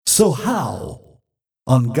So how,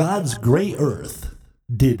 on God's gray earth,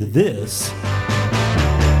 did this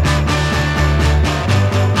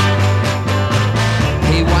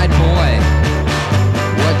Hey, white boy,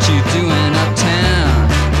 what you doing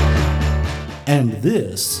uptown? and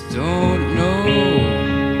this Don't know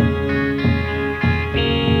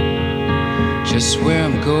just where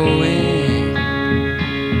I'm going.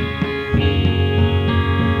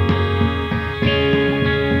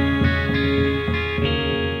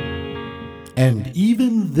 and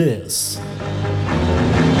even this? White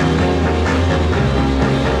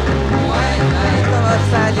light from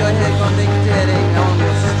outside your head, gonna make your headache on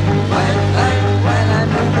the street. White light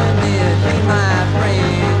moving near, be my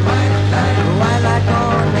friend. White light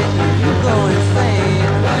gonna make you go insane.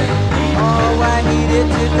 Oh, white heated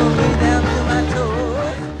tickle me down to my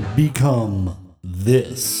toes. Become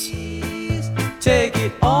this. Take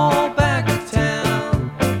it all back to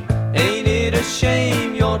town. Ain't it a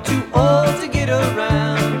shame you're too old to get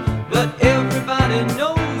around? But everybody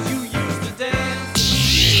knows you used to dance.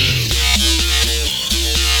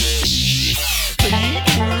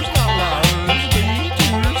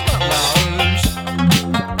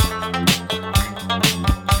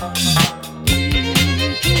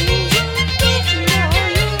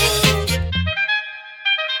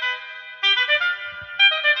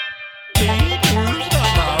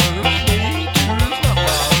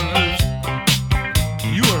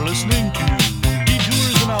 You are listening to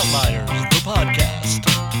Detours and Outliers, the podcast.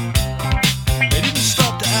 They didn't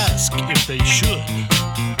stop to ask if they should.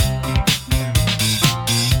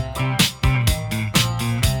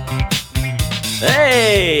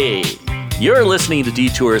 Hey! You're listening to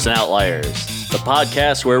Detours and Outliers, the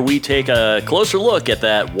podcast where we take a closer look at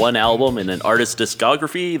that one album in an artist's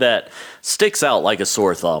discography that sticks out like a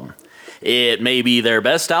sore thumb. It may be their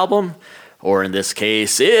best album, or in this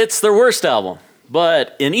case, it's their worst album.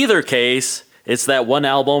 But in either case, it's that one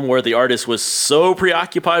album where the artist was so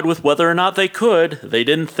preoccupied with whether or not they could, they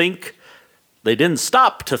didn't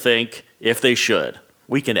stop to think if they should.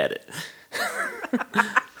 We can edit.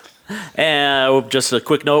 And just a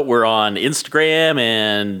quick note, we're on Instagram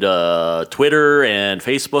and Twitter and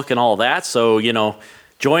Facebook and all that. So,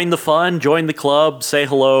 join the fun, join the club, say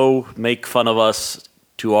hello, make fun of us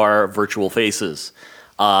to our virtual faces.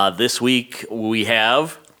 This week we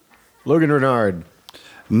have... Logan Renard.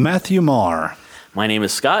 Matthew Marr. My name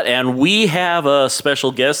is Scott, and we have a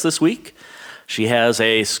special guest this week. She has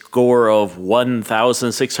a score of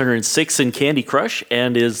 1,606 in Candy Crush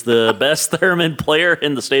and is the best theremin player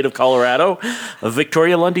in the state of Colorado.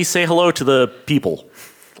 Victoria Lundy, say hello to the people.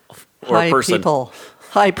 Or Hi, person. people.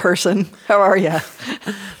 Hi, person. How are you?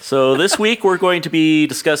 So this week we're going to be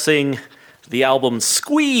discussing the album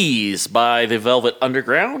Squeeze by the Velvet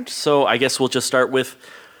Underground. So I guess we'll just start with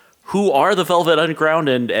who are the Velvet Underground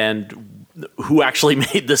and who actually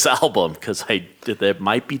made this album, because it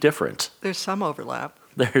might be different. There's some overlap.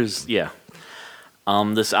 This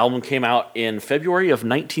album came out in February of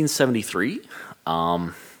 1973.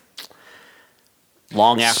 Long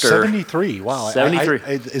after 73. Wow. 73.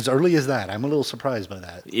 As early as that. I'm a little surprised by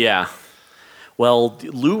that. Yeah. Well,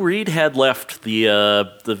 Lou Reed had left the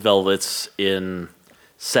Velvets in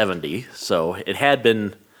 70, so it had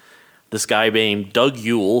been this guy named Doug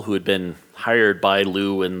Yule, who had been hired by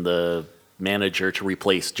Lou and the manager to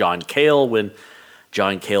replace John Cale when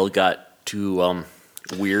John Cale got too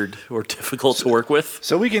weird or difficult to work with.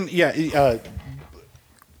 So we can,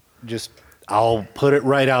 I'll put it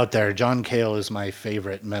right out there. John Cale is my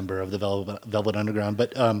favorite member of the Velvet Underground,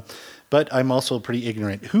 but I'm also pretty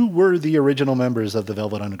ignorant. Who were the original members of the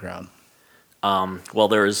Velvet Underground? Well,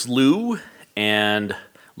 there's Lou and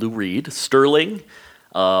Lou Reed, Sterling,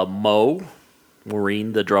 Maureen,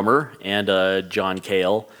 the drummer, and John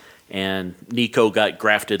Cale. And Nico got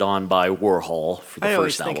grafted on by Warhol for the I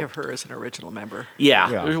always first album. think of her as an original member.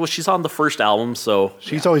 Yeah. Well, she's on the first album, so...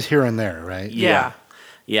 She's always here and there, right? Yeah,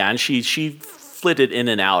 and she flitted in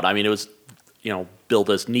and out. I mean, it was, billed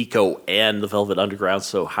as Nico and the Velvet Underground,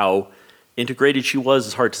 so how integrated she was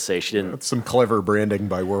is hard to say. She didn't... That's some clever branding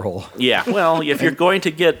by Warhol. Yeah, well, if you're going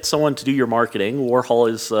to get someone to do your marketing, Warhol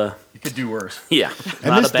is... You could do worse. Yeah, And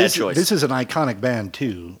not a bad choice. This is an iconic band,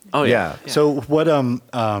 too. Oh, yeah. So what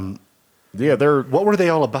what were they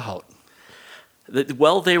all about?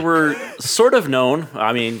 Well, they were sort of known,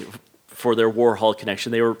 for their Warhol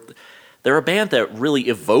connection. They're a band that really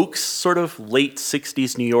evokes sort of late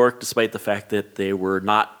 60s New York, despite the fact that they were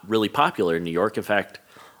not really popular in New York. In fact,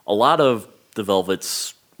 a lot of the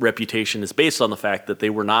Velvet's reputation is based on the fact that they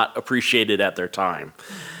were not appreciated at their time.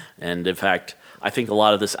 And in fact, I think a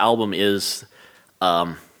lot of this album is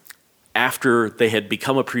after they had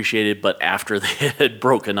become appreciated, but after they had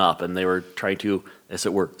broken up, and they were trying to, as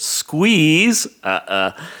it were, squeeze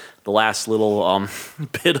the last little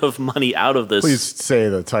bit of money out of this. Please say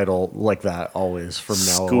the title like that always from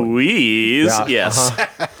now on. Squeeze, Yeah, yes.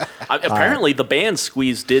 Apparently, the band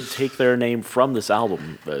Squeeze did take their name from this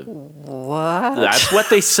album. What? That's what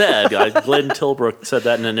they said. Glenn Tilbrook said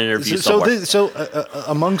that in an interview somewhere.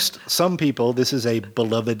 Amongst some people, this is a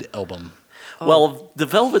beloved album. Well, the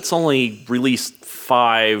Velvets only released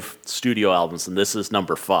 5 studio albums, and this is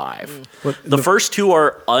number 5. The first 2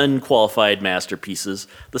 are unqualified masterpieces.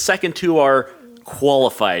 The second 2 are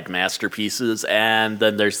qualified masterpieces, and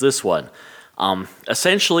then there's this one.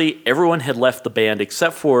 Essentially, everyone had left the band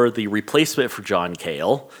except for the replacement for John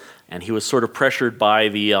Cale, and he was sort of pressured by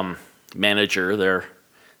the manager there,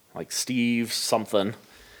 like Steve something,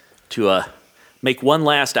 to make one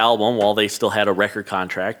last album while they still had a record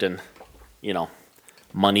contract, and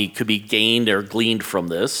money could be gained or gleaned from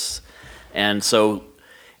this. And so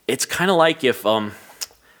it's kind of like if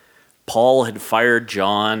Paul had fired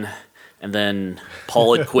John, and then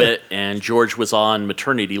Paul had quit, and George was on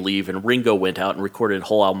maternity leave, and Ringo went out and recorded a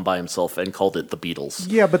whole album by himself and called it The Beatles.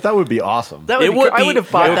 Yeah, but that would be awesome. That would be, I would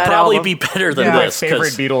have bought it would that probably album. be better than My this. favorite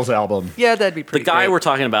 'cause Beatles album. Yeah, that'd be the pretty guy great. we're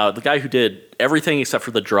talking about, the guy who did everything except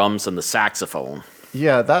for the drums and the saxophone,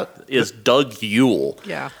 Yeah, that is Doug Yule.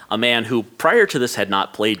 Yeah. A man who, prior to this, had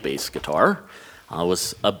not played bass guitar,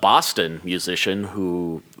 was a Boston musician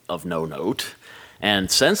who of no note, and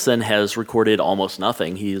since then has recorded almost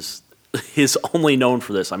nothing. He's only known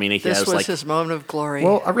for this. I mean, he This has was his moment of glory.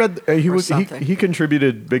 Well, I read something. he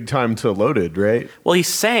contributed big time to Loaded, right? well, he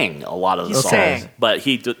sang a lot of the He songs, sang. but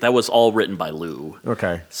that was all written by Lou.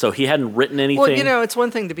 Okay. So he hadn't written anything. Well, it's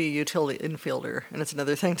one thing to be a utility infielder, and it's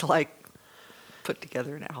another thing to put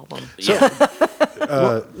together an album. Yeah.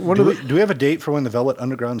 Do we have a date for when the Velvet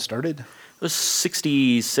Underground started? It was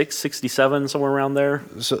 66, 67, somewhere around there.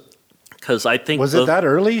 So Because I think was it that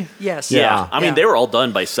early? Yes. Yeah, I mean Yeah. they were all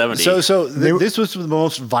done by 70. This was the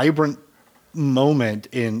most vibrant moment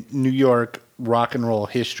in New York rock and roll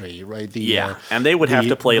history, right? And they would have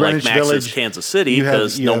to play like Greenwich Max's Village. Kansas City You have-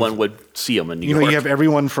 because you no have- one would see them in New You York. know, you have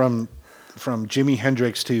everyone from Jimi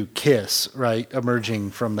Hendrix to Kiss, right, emerging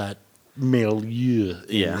from that milieu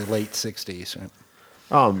in the late '60s.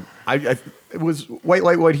 Right? It was White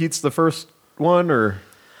Light, White Heat's the first one, or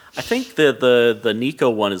I think the Nico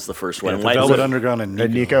one is the first one. the White- Velvet Underground and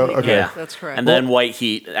Nico. Okay. Yeah, That's correct. And then White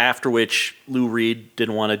Heat, after which Lou Reed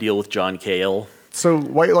didn't want to deal with John Cale. So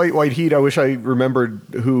White Light, White Heat. I wish I remembered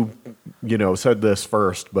who said this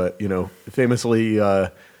first, but famously,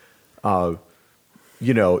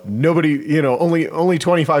 nobody, only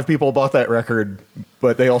 25 people bought that record,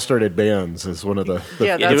 but they all started bands. Is one of the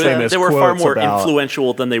Yeah, that's famous They were far quotes more about,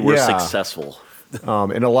 influential than they were Yeah. successful.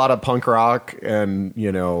 and a lot of punk rock and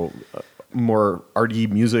more arty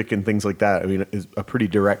music and things like that. I mean, is a pretty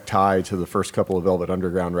direct tie to the first couple of Velvet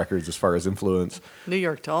Underground records as far as influence. New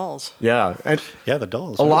York Dolls. Yeah, and Yeah, the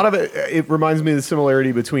Dolls. a lot of it reminds me of the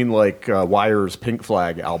similarity between like Wire's Pink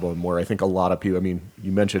Flag album, where I think a lot of people, I mean,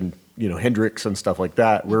 you mentioned, Hendrix and stuff like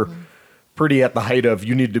that. We're pretty at the height of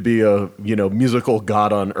you need to be a, musical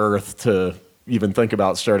god on earth to even think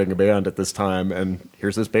about starting a band at this time. And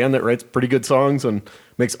here's this band that writes pretty good songs and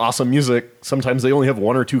makes awesome music. Sometimes they only have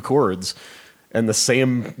 1 or 2 chords and the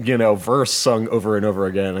same, verse sung over and over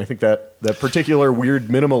again. I think that particular weird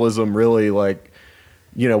minimalism really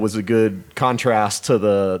was a good contrast to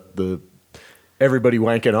the everybody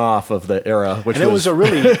wanking off of the era, which and it was a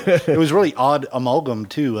really odd amalgam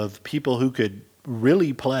too of people who could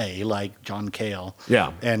really play, like John Cale,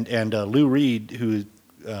 Yeah. and Lou Reed, who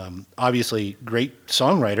obviously great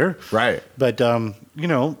songwriter, Right. But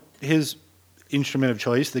his instrument of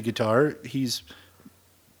choice, the guitar, he's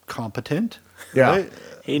competent. Yeah. right?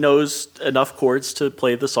 He knows enough chords to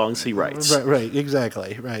play the songs he writes. Right,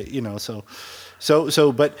 exactly, right.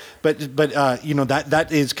 But that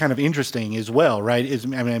is kind of interesting as well, right?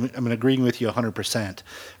 I'm agreeing with you 100%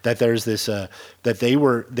 that there's this that they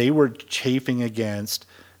were chafing against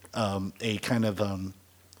a kind of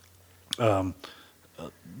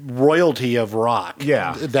royalty of rock,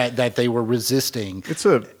 Yeah. that they were resisting. It's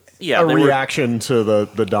a They were- reaction to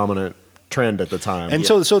the dominant trend at the time. And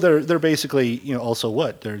so they're basically also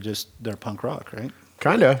what they're punk rock, right?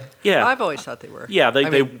 Kind of. Yeah. I've always thought they were. Yeah, they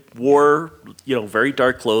mean, wore, very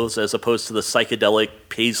dark clothes as opposed to the psychedelic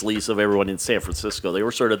paisleys of everyone in San Francisco. They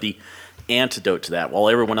were sort of the antidote to that. While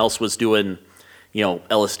everyone else was doing,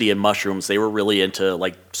 LSD and mushrooms, they were really into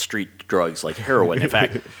like street drugs like heroin. In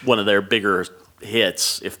fact, one of their bigger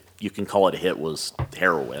hits, if you can call it a hit, was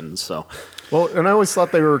heroin. So Well, and I always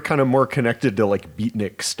thought they were kind of more connected to like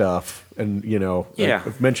beatnik stuff, and Yeah.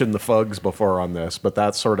 I've mentioned the Fugs before on this, but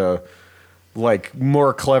that's sort of like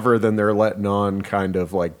more clever than they're letting on, kind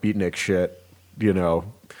of like beatnik shit,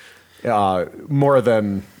 more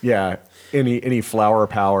than any flower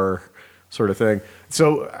power sort of thing.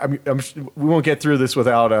 So we won't get through this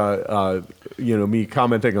without me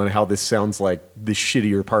commenting on how this sounds like the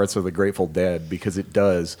shittier parts of the Grateful Dead, because it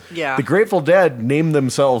does. Yeah. The Grateful Dead named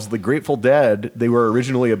themselves the Grateful Dead. They were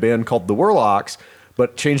originally a band called the Warlocks,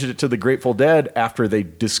 but changed it to the Grateful Dead after they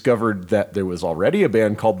discovered that there was already a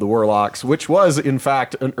band called the Warlocks, which was in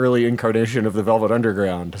fact an early incarnation of the Velvet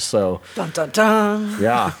Underground. So Dun dun dun.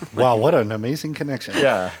 yeah, Wow, what an amazing connection.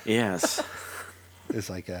 yeah. Yes. It's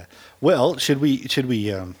like, well, should we?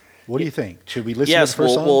 What do you think? Should we listen to Yes, the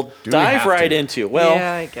first song? we'll we dive have right to? into it. Well,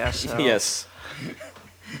 Yeah, I guess so. yes.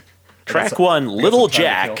 Track 1, Little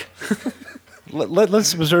Jack.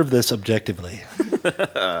 Let's observe this objectively.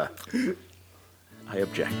 I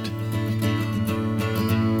object.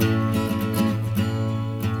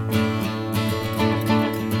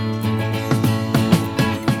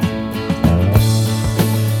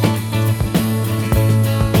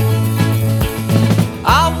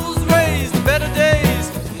 I was raised in better days,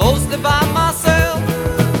 mostly by myself,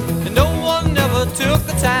 and no one ever took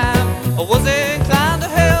the time or was inclined to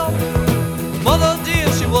help. Mother dear,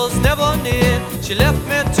 she was never near, she left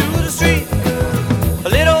me to the street. A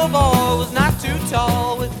little boy was not too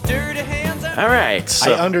tall with dirty hands and All right.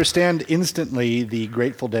 So, I understand instantly the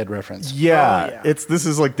Grateful Dead reference. Yeah, this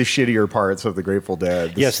is like the shittier parts of the Grateful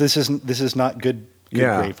Dead. Yes, this is not good.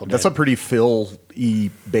 yeah, Grateful Dead. that's a pretty Phil-y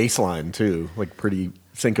bass line too, like pretty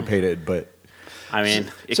syncopated, but I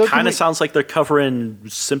mean, it So can kind we- of sounds like they're covering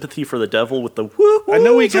Sympathy for the Devil with the woo. I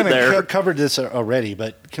know we kind there. of covered this already,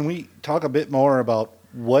 but can we talk a bit more about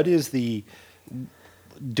what is the?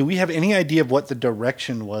 Do we have any idea of what the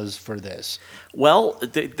direction was for this? Well,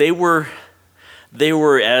 they were,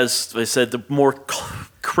 as I said, the more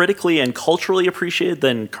critically and culturally appreciated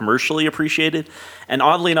than commercially appreciated. And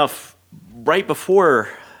oddly enough, right before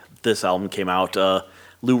this album came out,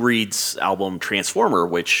 Lou Reed's album Transformer,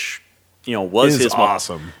 which was is his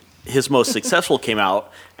awesome. his most successful, came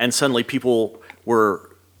out, and suddenly people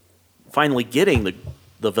were finally getting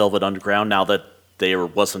the Velvet Underground now that there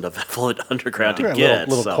wasn't a Velvet Underground to Yeah, get.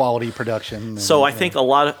 little so. quality production. So I think a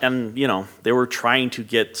lot of, and they were trying to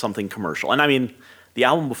get something commercial. And I mean, the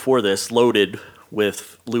album before this, Loaded,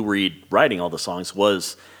 with Lou Reed writing all the songs,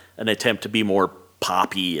 was an attempt to be more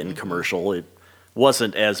poppy and commercial. It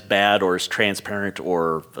wasn't as bad or as transparent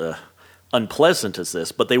or unpleasant as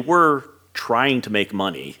this, but they were trying to make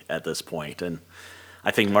money at this point. And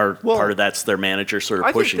I think part of that's their manager sort of I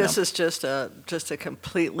think pushing this them. is just a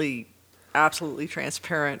completely, absolutely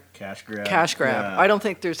transparent Cash grab. cash grab. I don't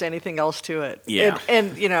think there's anything else to it. Yeah.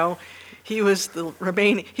 And he was the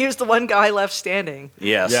one guy left standing.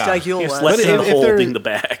 Yes. Yeah. Doug Yule He's was. left But in if they're- holding the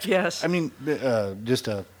bag. Yes. I mean,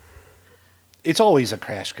 it's always a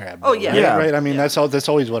crash grab. Oh, though, yeah. right? Yeah. Right. I mean, that's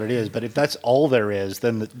always what it is. But if that's all there is,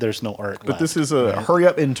 then there's no art. But this is a hurry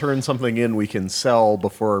up and turn something in we can sell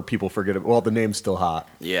before people forget it. Well, the name's still hot.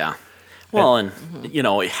 Yeah. Well, and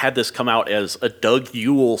had this come out as a Doug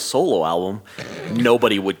Yule solo album,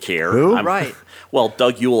 nobody would care. Who? Right. Well,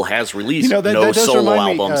 Doug Yule has released that no does solo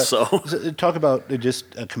remind me, albums, so talk about just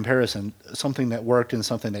a comparison, something that worked and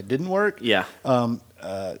something that didn't work. yeah,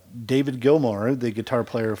 David Gilmour, the guitar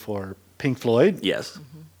player for Pink Floyd, yes,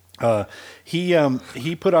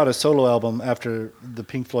 he put out a solo album after the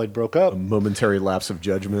Pink Floyd broke up. Momentary lapse of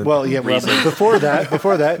judgment. Well, yeah. Well, before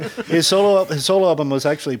that, his solo album was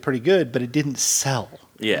actually pretty good, but it didn't sell.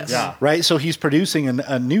 yes, Yeah. Right, so he's producing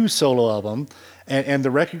a new solo album, and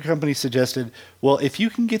the record company suggested, well, if you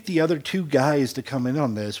can get the other two guys to come in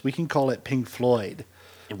on this, we can call it Pink Floyd.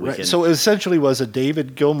 And we Right? can- So it essentially was a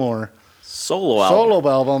David Gilmour solo album. solo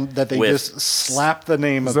album that they With- just slapped the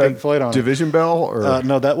name Is of that Pink Floyd on it. Division Bell or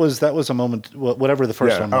No, that was a moment. Whatever the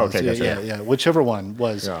first Yeah, one oh, was. okay, yeah, gotcha. yeah, whichever one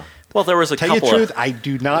was. yeah. Well, there was a Tell you the couple truth, of I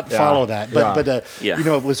do not Yeah, follow that, yeah. but Yeah.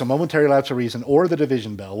 it was a momentary lapse of reason or the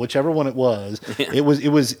Division Bell, whichever one it was. It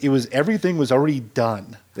was everything was already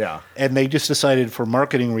done. Yeah. and they just decided for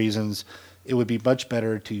marketing reasons it would be much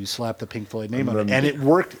better to slap the Pink Floyd name on it, and it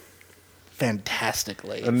worked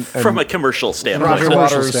fantastically. And from a commercial standpoint. Roger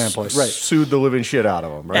commercial Waters standpoint, right. sued the living shit out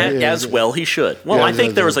of him, right? As well he should. Well, Yeah, I think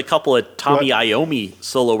yeah, there was yeah. a couple of Tommy Iommi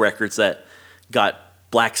solo records that got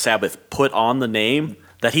Black Sabbath put on the name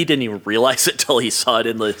that he didn't even realize it till he saw it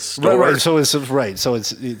in the store. Right. So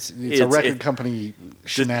it's a record it- company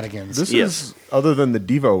shenanigans. This Yes. is, other than the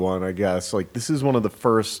Devo one, I guess, like this is one of the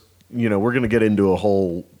first, we're going to get into a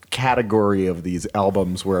whole category of these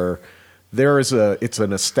albums where it's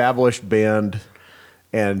an established band,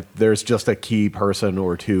 and there's just a key person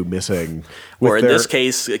or two missing. Or in this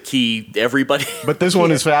case, a key everybody. But this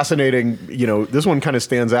one is fascinating. You know, this one kind of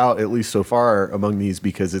stands out, at least so far, among these,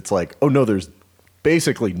 because it's like, oh no, there's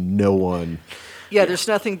basically no one. Yeah, there's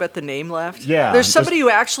nothing but the name left. Yeah, There's just- somebody who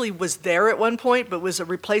actually was there at one point, but was a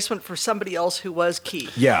replacement for somebody else who was key.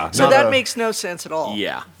 Yeah, So not that a- makes no sense at all.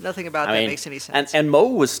 Yeah. Nothing about that makes any sense. And Mo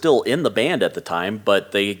was still in the band at the time,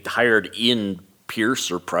 but they hired Ian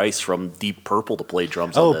Pierce or Price from Deep Purple to play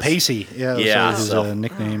drums on Oh, this. Pacey. Yeah. Yeah, That was his so-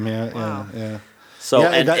 nickname. Yeah. Wow. Yeah. So, Yeah,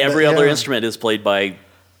 and that- every other yeah. instrument is played by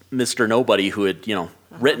Mr. Nobody, who had,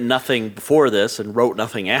 written nothing before this and wrote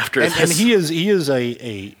nothing after And this. he is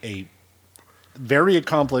a very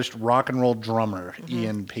accomplished rock and roll drummer.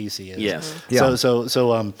 Ian Pacey is. Yes. Yeah.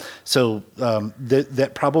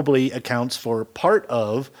 That probably accounts for part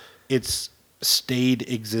of its staid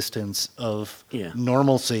existence of Yeah.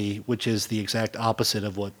 normalcy, which is the exact opposite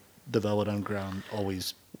of what the Velvet Underground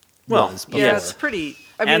always Well, was. yeah, yeah. it's pretty.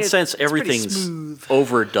 I mean, and it's since pretty everything's smooth.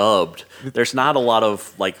 overdubbed, there's not a lot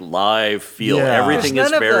of like live feel. Yeah. Everything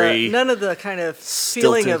There's is very none of the kind of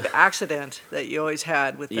feeling stilted. of accident that you always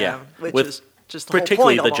had with Yeah. them, which With is just the whole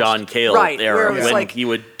particularly point the almost. John Cale right, where era it was when like, he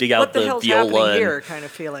would dig what out the the hell's viola happening and here kind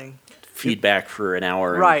of feeling. feedback for an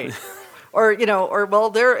hour. and- Right. Or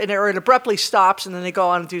it abruptly stops and then they go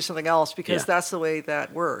on and do something else because Yeah. that's the way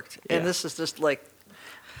that worked. And Yeah. this is just like,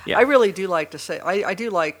 Yeah. I really do like to say, I do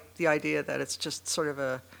like the idea that it's just sort of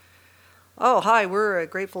a, oh, hi, we're a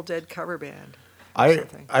Grateful Dead cover band.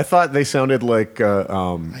 I thought they sounded like.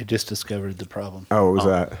 I just discovered the problem. What was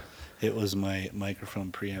that? It was my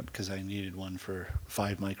microphone preamp because I needed one for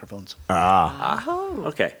 5 microphones.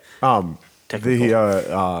 Okay.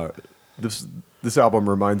 This album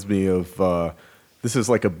reminds me of. This is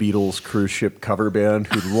like a Beatles cruise ship cover band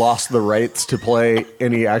who lost the rights to play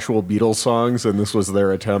any actual Beatles songs, and this was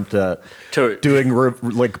their attempt at doing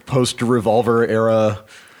like post-Revolver era.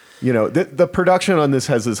 You know, the production on this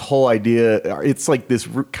has this whole idea. It's like this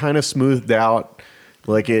kind of smoothed out.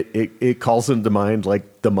 Like it calls into mind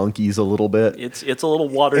like the Monkees a little bit. It's a little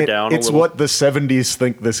watered down. It's what the 70s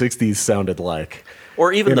think the 60s sounded like.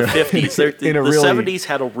 Or even the 50s. The really- 70s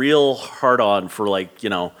had a real hard-on for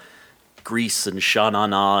Grease and Sha Na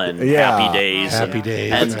Na and Yeah. Happy Days. Happy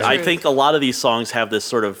Days. And That's I true. think a lot of these songs have this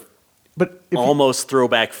sort of But if you- almost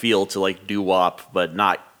throwback feel to like doo-wop, but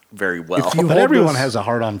not very well. If you- But hold everyone this- has a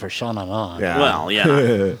hard on for Sean on. Yeah. Well,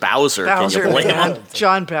 yeah. Bowser, can Bowser, you blame man. him?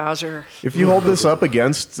 John Bowser. If you hold this up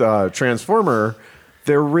against Transformer,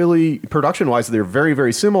 they're really production-wise, they're very,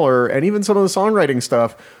 very similar, and even some of the songwriting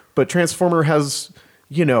stuff. But Transformer has,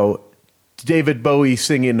 David Bowie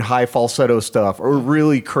singing high falsetto stuff, or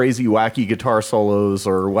really crazy, wacky guitar solos,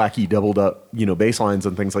 or wacky doubled up, bass lines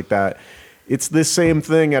and things like that. It's the same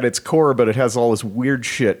thing at its core, but it has all this weird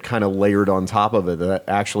shit kind of layered on top of it that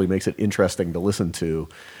actually makes it interesting to listen to.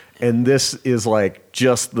 And this is like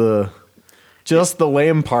just the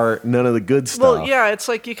lame part, none of the good stuff. Well, yeah, it's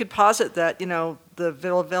like you could posit that, the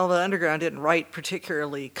Velvet Underground didn't write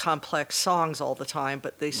particularly complex songs all the time,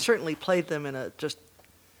 but they certainly played them in a just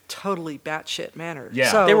totally batshit manner.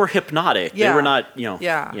 Yeah. So, They were hypnotic. They Yeah. were not,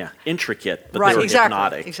 Yeah. intricate, but right, they were exactly,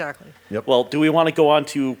 hypnotic. exactly. Well, do we want to go on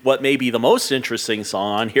to what may be the most interesting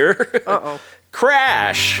song on here? Uh-oh.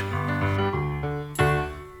 Crash.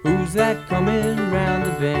 Who's that coming round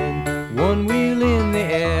the bend? One wheel in the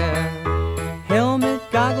air. Helmet,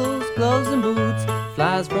 goggles, gloves and boots.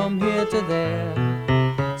 Flies from here to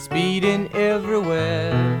there. Speeding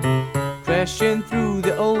everywhere. Crashing through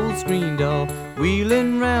the old screen door.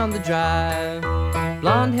 Wheeling round the drive.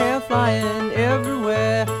 Blonde hair flying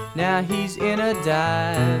everywhere. Now he's in a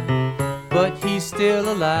dive. But he's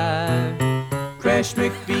still alive. Crash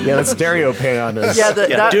McBee. Yeah, that stereo pan is. Yeah,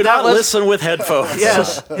 Do not was, listen with headphones.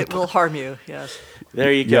 Yes, it will harm you, yes.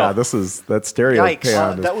 There you go. Yeah, that stereo Yikes.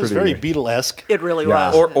 pan is That was pretty. very Beatle-esque. It really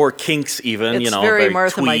Yeah. was. or Kinks even, It's very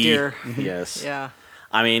Martha, twee. my dear. Yes. Yeah.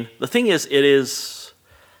 I mean, the thing is,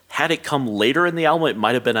 had it come later in the album, it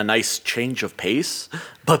might have been a nice change of pace.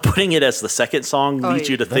 But putting it as the second song leads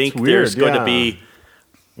yeah. you to That's think weird, there's going to yeah. be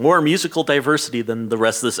more musical diversity than the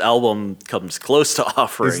rest of this album comes close to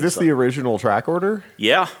offering. Is this So- the original track order?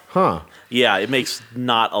 Yeah. Huh. Yeah, it makes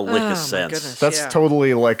not a lick Oh, my of sense. goodness. That's Yeah.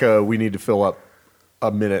 totally like we need to fill up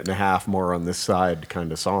a minute and a half more on this side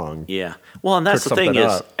kind of song. Yeah. Well, and that's Cook the thing something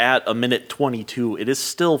is, up. at a minute 22, it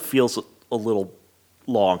still feels a little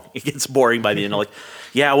long. It gets boring by the end. Like,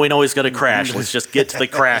 yeah, we know he's going to crash. Let's just get to the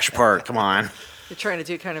crash part. Come on. You're trying to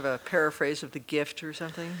do kind of a paraphrase of The Gift or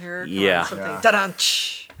something here? Come on, Yeah. something.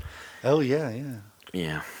 Da-dun-ch. Oh, yeah, yeah.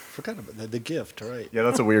 Yeah. Forgot about the gift, right? Yeah,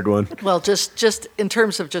 that's a weird one. Well, just in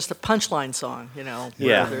terms of just a punchline song, you know. where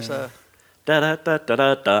Yeah. There's a Da da da da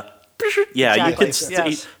da da. Yeah, you Exactly, could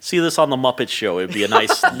yes. see this on the Muppet Show. It'd be a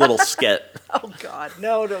nice little skit. oh God,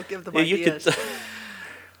 no, don't give them Yeah, you ideas. could.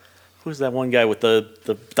 Who's that one guy with the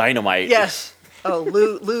dynamite? Yes. Oh,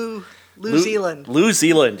 Lou Zealand. Lou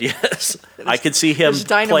Zealand, yes. I could see him There's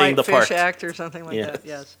Dynamite playing the Fish part. Act or something like Yeah. that.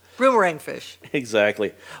 Yes. Boomerang Fish.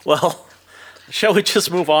 Exactly. Well, shall we just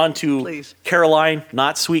move on to Please. Caroline?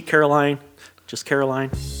 Not Sweet Caroline, just Caroline.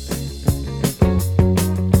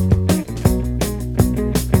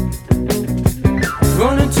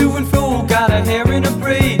 Running to and fro, got her hair in a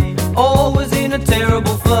braid, always in a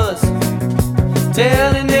terrible fuss.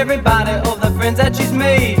 Telling everybody of the friends that she's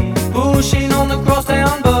made, pushing on the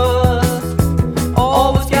crosstown bus.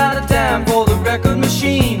 Always got a dime for the record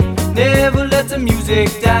machine, never let the music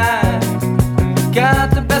die.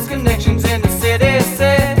 Got the best connections in the city,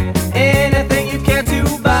 said anything you care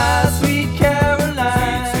to buy, Sweet Caroline.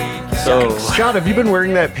 So, Scott, have you been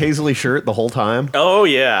wearing that paisley shirt the whole time? oh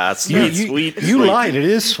yeah, sweet. You sweet. lied. It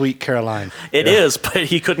is Sweet Caroline. It is, but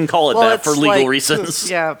he couldn't call it Well, that for it's legal like- reasons.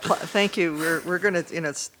 Yeah. Thank you. We're gonna. You know,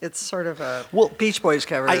 it's sort of a Well, Beach Boys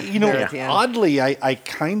cover. You know, there at the end. oddly, I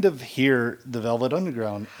kind of hear the Velvet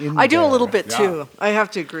Underground in I do a there. little bit too. I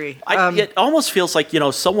have to agree. It almost feels like,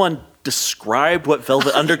 someone described what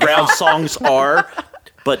Velvet Underground songs are,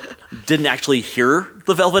 but didn't actually hear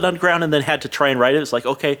the Velvet Underground and then had to try and write it. It's like,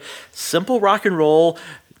 okay, simple rock and roll,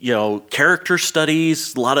 character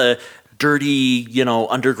studies, a lot of dirty,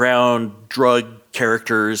 underground drug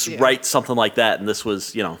characters, Yeah. write something like that. And this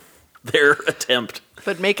was, their attempt.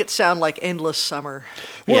 But make it sound like Endless Summer.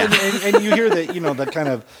 Well, Yeah. and you hear that, the kind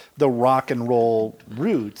of the rock and roll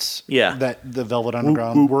roots Yeah. that the Velvet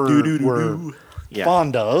Underground were Yeah.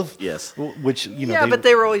 fond of. Yes. Which, Yeah, but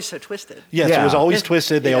they were always so twisted. Yes, it was Yeah. always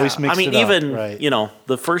twisted. They always Yeah. mixed I mean, it up. even, right.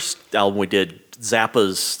 the first album we did,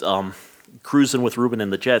 Zappa's Cruising with Ruben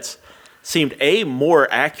and the Jets, seemed A, more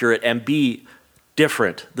accurate, and B,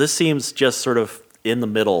 different. This seems just sort of in the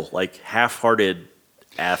middle, like half-hearted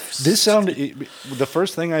F's. This sounded. The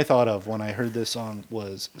first thing I thought of when I heard this song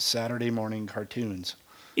was Saturday morning cartoons.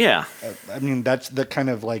 Yeah. I mean, that's the kind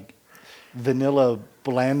of like vanilla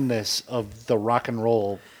blandness of the rock and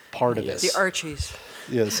roll part of it. The Archies.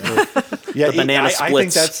 Yes. Yeah, The banana I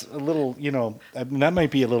think splits. that's a little, I mean, that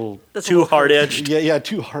might be a little. That's a Too little hard-edged. Yeah,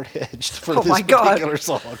 too hard edged for Oh this my God. particular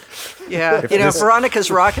song. Yeah, Veronica's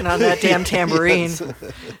rocking on that damn tambourine.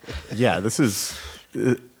 Yeah, this is,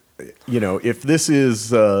 if this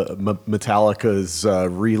is Metallica's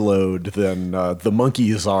Reload, then the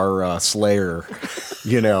Monkees are Slayer.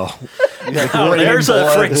 Oh, there's a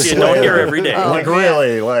phrase you don't hear every day. Like man.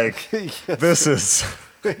 really, like this is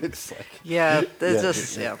Yeah,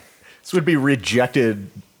 this would be rejected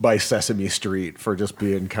by Sesame Street for just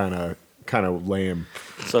being kind of lame.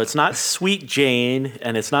 So it's not Sweet Jane,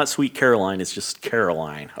 and it's not Sweet Caroline, it's just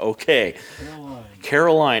Caroline. Okay.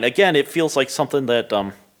 Caroline. Again, it feels like something that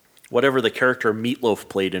whatever the character Meatloaf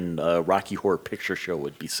played in Rocky Horror Picture Show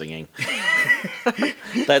would be singing.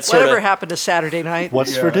 That sort Whatever of, happened to Saturday night?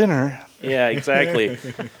 What's for dinner? yeah, exactly.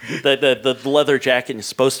 The leather jacket is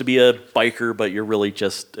supposed to be a biker, but you're really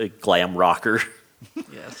just a glam rocker.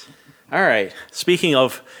 Yes. All right. Speaking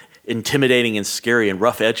of intimidating and scary and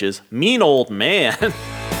rough edges, Mean Old Man.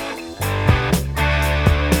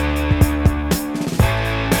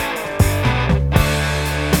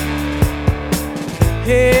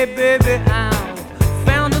 Hey baby, I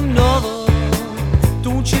found another.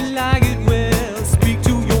 Don't you like it? Well, speak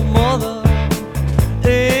to your mother.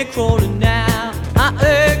 Hey, crawling now, I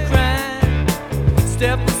ain't crying.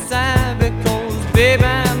 Step aside because, baby,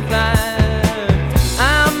 I'm flying.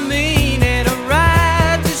 I'm mean and I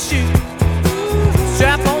ride to shoot.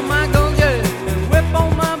 Strap on my gun, yeah, and whip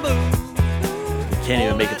on my boots. Can't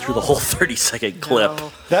even make it through the whole 30-second clip.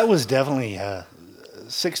 No. That was definitely a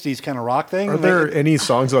 60s kind of rock thing. Are there any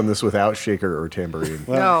songs on this without shaker or tambourine?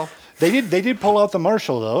 No. They did pull out the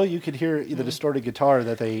Marshall though. You could hear the distorted guitar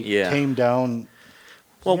that they Yeah. tamed down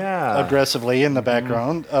Yeah. aggressively in the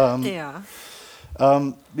background. Yeah.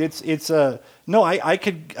 I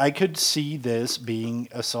could see this being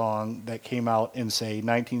a song that came out in say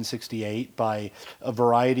 1968 by a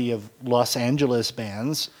variety of Los Angeles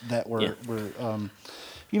bands that were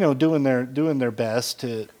doing their best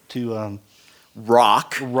to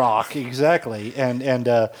rock exactly and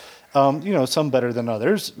some better than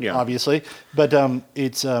others obviously, but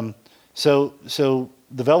it's so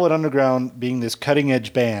the Velvet Underground being this cutting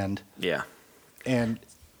edge band Yeah. and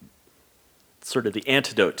sort of the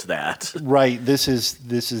antidote to that. Right. This is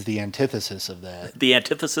the antithesis of that. The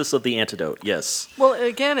antithesis of the antidote, yes. Well,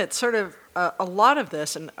 again, it's sort of a lot of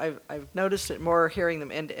this, and I've noticed it more hearing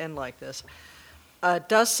them end to end like this.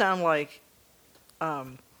 Does sound like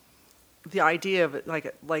the idea of it,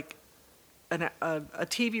 like a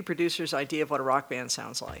TV producer's idea of what a rock band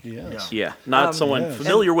sounds like. Yes. Yeah, not someone yes.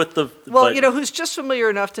 familiar with the... Well, but you know, who's just familiar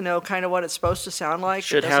enough to know kind of what it's supposed to sound like.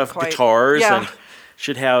 should but doesn't have quite- guitars yeah. and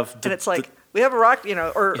should have... And it's like, we have a rock, you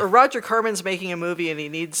know, or Roger Corman's making a movie and he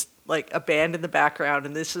needs like a band in the background,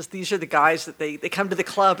 and these are the guys that they come to the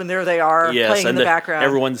club and there they are yes, playing in and the background.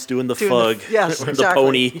 everyone's doing the Doing fug, yes, the exactly.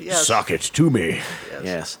 pony. Yes. Suck it to me.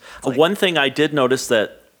 Yes. One thing I did notice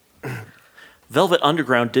that Velvet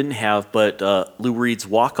Underground didn't have, but Lou Reed's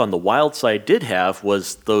Walk on the Wild Side did have,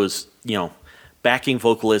 was those, you know, backing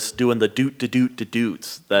vocalists doing the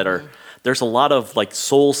doot-to-doot-to-doots that are, there's a lot of like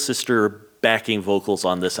soul sister backing vocals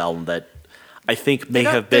on this album that I think may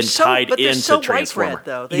have been tied but they're into so Transformer. white bread,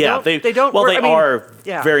 though. They don't well, work- they I mean, are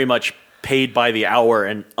yeah. very much paid by the hour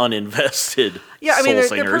and uninvested Yeah, I mean, soul they're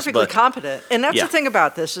singers, perfectly but competent. And that's Yeah. the thing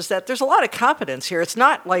about this, is that there's a lot of competence here. It's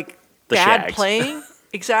not like The bad Shags. playing,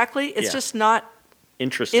 exactly. It's Yeah. just not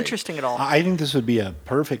interesting. at all. I think this would be a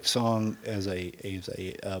perfect song as a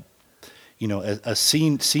you know, a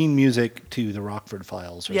scene music to the Rockford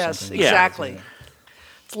Files or Yes, something. Yeah. exactly.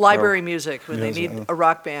 It's library music when Yes, they need a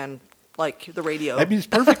rock band like the radio. I mean, it's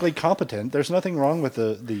perfectly competent. There's nothing wrong with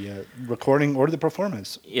the recording or the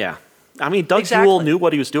performance. Yeah. I mean, Doug Exactly. Yule knew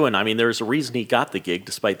what he was doing. I mean, there's a reason he got the gig,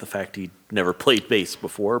 despite the fact he never played bass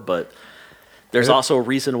before. But there's also a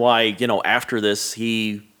reason why, you know, after this,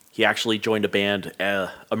 he actually joined a band,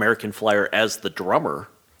 American Flyer, as the drummer.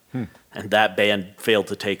 And that band failed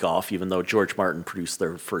to take off, even though George Martin produced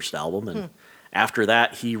their first album. And after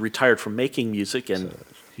that, he retired from making music. And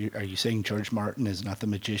Are you saying George Martin is not the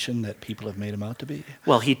magician that people have made him out to be?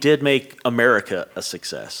 well, he did make America a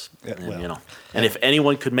success. Yeah, And, well, you know, and if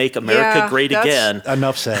anyone could make America Yeah, great that's- again,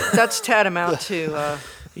 Enough said. That's tantamount to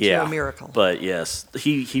yeah, a miracle. But yes,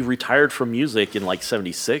 he retired from music in like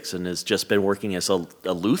 '76 and has just been working as a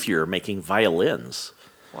luthier making violins.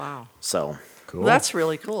 Wow. So Cool. Well, that's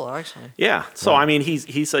really cool, actually. yeah, so I mean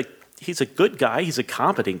he's a good guy. He's a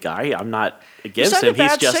competent guy. I'm not against not him. a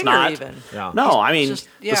bad He's just singer not. even. Yeah. No, I mean just-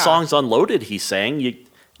 the yeah. songs Unloaded he sang. You can't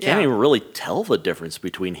Yeah. even really tell the difference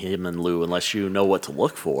between him and Lou unless you know what to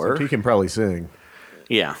look for. He can probably sing.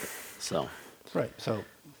 Yeah. So Right. So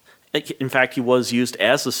in fact, he was used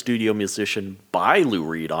as a studio musician by Lou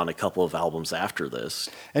Reed on a couple of albums after this.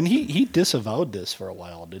 and he disavowed this for a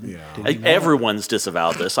while, didn't he? Yeah. Didn't he not? Everyone's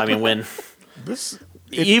disavowed this. I mean, when This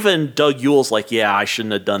even Doug Yule's like, yeah, I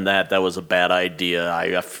shouldn't have done that. That was a bad idea.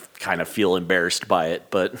 I kind of feel embarrassed by it.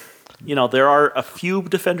 But, you know, there are a few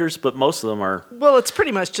defenders, but most of them are. Well, it's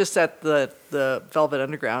pretty much just that the Velvet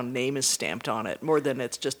Underground name is stamped on it more than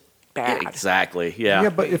it's just bad. Exactly. Yeah. Yeah,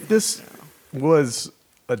 but if this was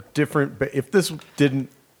a different, if this didn't,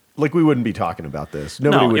 like, we wouldn't be talking about this.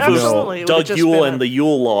 Nobody No, would if it was Absolutely. It would've Doug just Yule been and a- the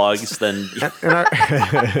Yule logs, then And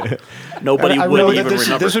I, nobody I would really- even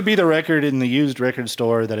remember. This would be the record in the used record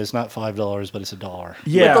store that is not $5, but it's $1.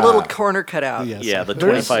 yeah, With the little corner cut out. Yes. Yeah, the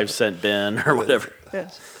There's- 25-cent bin or whatever.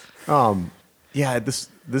 Yes. yeah. This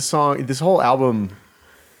song, this whole album,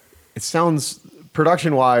 it sounds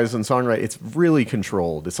production wise and songwriting, it's really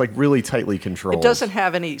controlled. It's like really tightly controlled. It doesn't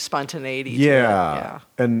have any spontaneity to it. Yeah.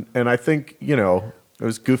 And I think, you know, I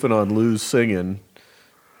was goofing on Lou's singing,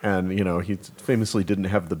 and, you know, he famously didn't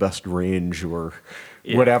have the best range or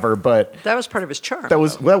whatever, but That was part of his charm. that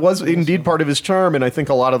was indeed part of his charm. And I think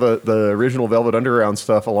a lot of the original Velvet Underground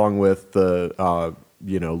stuff, along with the,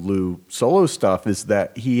 you know, Lou solo stuff, is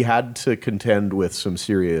that he had to contend with some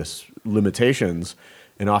serious limitations,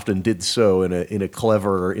 and often did so in a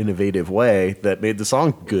clever or innovative way that made the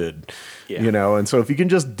song good. Yeah. You know, and so if you can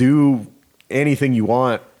just do anything you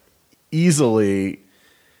want easily,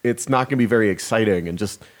 it's not going to be very exciting. And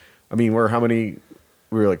just, I mean, we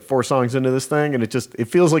were like 4 songs into this thing, and it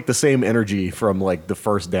feels like the same energy from like the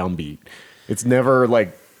first downbeat. It's never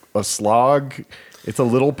like a slog. It's a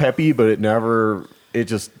little peppy, but it never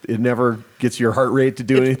gets your heart rate to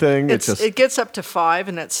do anything. It gets up to 5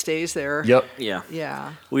 and that stays there. Yep. Yeah.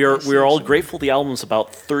 Yeah. We are all grateful the album's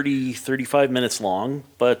about 35 minutes long.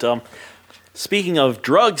 But speaking of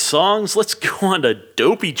drug songs, let's go on to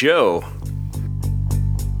Dopey Joe.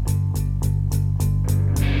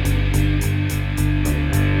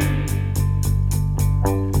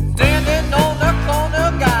 Standing on the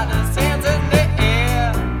corner, got his hands in the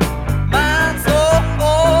air. Mind so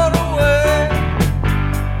far away.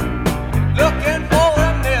 Looking for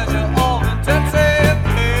a measure of intensive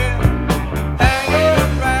care. Hanging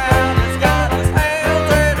around, he's got his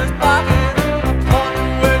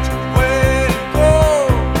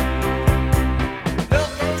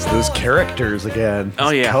characters again. Oh,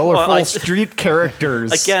 yeah. Colorful Well, street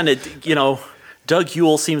characters. Again, Doug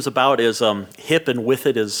Yule seems about as hip and with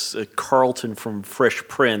it as Carlton from Fresh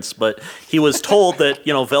Prince, but he was told that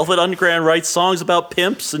Velvet Underground writes songs about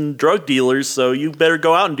pimps and drug dealers, so you better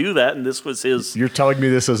go out and do that. And this was his. You're telling me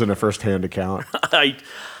this isn't a first-hand account?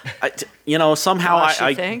 Somehow Gosh, you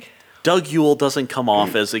I think? Doug Yule doesn't come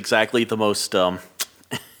off as exactly the most.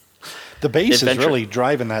 The bass Adventure. is really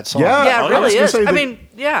driving that song. Yeah. Yeah, I it really was gonna is. say I the- mean,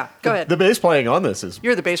 yeah. Go ahead. The bass playing on this is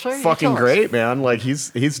You're the bass player. You fucking tell us. great, man. Like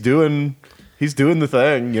he's doing the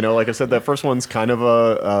thing. Like I said, that first one's kind of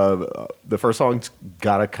the first song's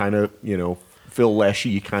got a kind of Phil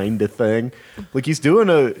Leshy kind of thing. Like he's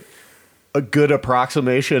doing a good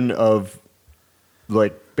approximation of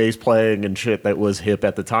like bass playing and shit that was hip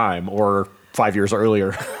at the time or 5 years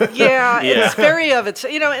earlier. Yeah, Yeah. it's very of its,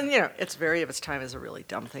 it's very of its time is a really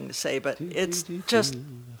dumb thing to say, but it's just,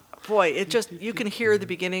 boy, you can hear the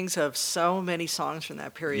beginnings of so many songs from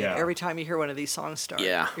that period Yeah. every time you hear one of these songs start.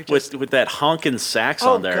 Yeah, You're just- with that honkin' sax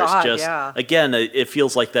Oh, on there, God, it's just yeah. again, it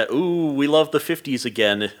feels like that. Ooh, we love the '50s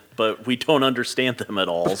again, but we don't understand them at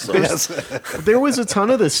all. So There was a ton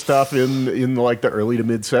of this stuff in like the early to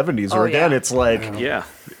mid 70s, where Oh, again yeah. it's like yeah,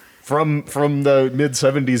 from the mid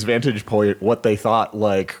 70s vantage point, what they thought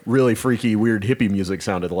like really freaky, weird hippie music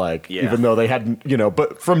sounded like, Yeah. even though they hadn't,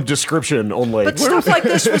 but from description only. But stuff like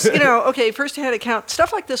this was, okay, first hand account,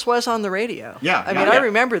 stuff like this was on the radio. Yeah, I mean, yeah. I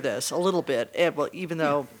remember this a little bit, well, even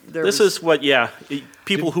though there this was... is what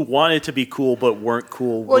people who wanted to be cool but weren't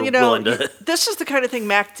cool Well, were willing to. this is the kind of thing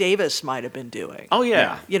Mac Davis might have been doing. Oh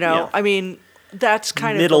yeah, yeah. I mean, that's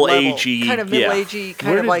kind of Middle-agey, kind of yeah. middle-agey,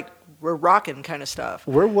 kind Where of did- like we're rocking kind of stuff.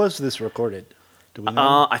 Where was this recorded? Do we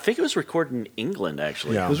know? I think it was recorded in England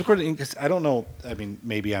actually. Yeah. It was recorded in, 'cause I don't know. I mean,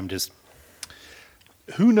 maybe I'm just.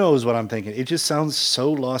 Who knows what I'm thinking? It just sounds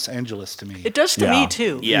so Los Angeles to me. It does to Yeah. me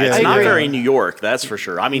too. Yeah, Yeah, it's I not agree. very New York, that's for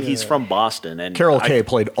sure. I mean, he's from Boston, and Carol Kay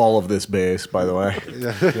played all of this bass, by the way.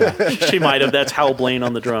 she might have. That's Hal Blaine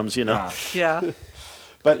on the drums, Yeah.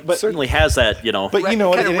 but Certainly has that, But you know,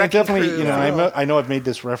 Kind of it Wrecking definitely, Crew feel. I know I've made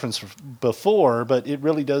this reference before, but it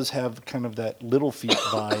really does have kind of that Little Feat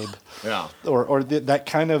vibe, Yeah. or that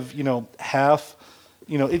kind of half,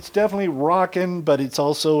 it's definitely rockin', but it's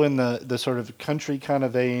also in the sort of country kind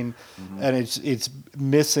of vein, and it's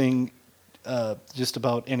missing just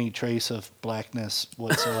about any trace of blackness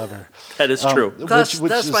whatsoever. That is true. That's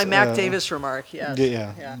which my is, Mac Davis remark. Yes.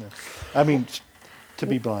 Yeah. I mean, to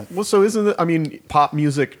be blunt. Well, so isn't it, I mean, pop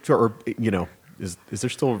music, or, is there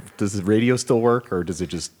still, does the radio still work, or does it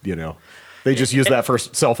just, they just use that for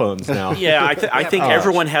cell phones now? Yeah, I think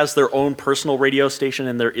everyone has their own personal radio station,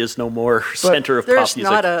 and there is no more center of pop There's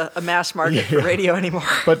music. not a mass market for radio anymore.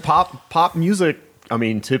 But pop music, I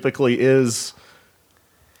mean, typically is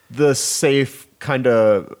the safe kind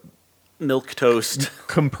of Milk toast.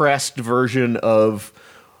 compressed version of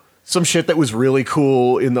some shit that was really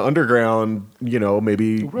cool in the underground,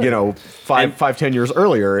 maybe, 5-10 years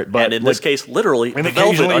earlier. But And in this case, literally, And the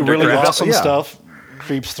Velvet occasionally really Underground. awesome Yeah. stuff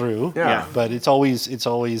creeps through. Yeah. But it's always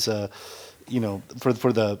for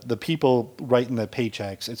the people writing the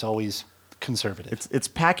paychecks, it's always conservative. it's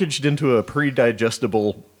packaged into a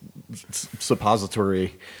pre-digestible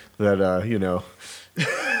suppository that, you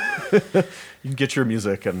can get your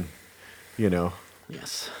music and,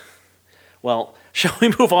 Yes. Well, shall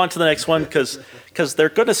we move on to the next one? Because they're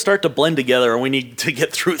going to start to blend together, and we need to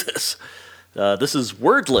get through this. This is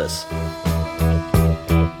Wordless.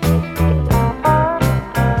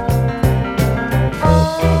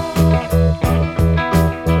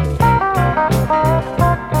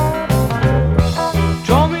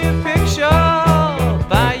 Draw me a picture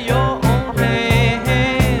by your own hand.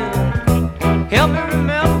 Help me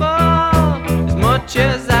remember as much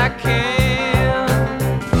as I can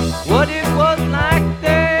what it was like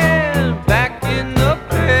then, back in the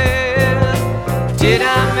past. Did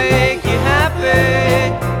I make you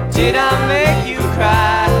happy? Did I make you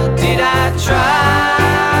cry? Did I try?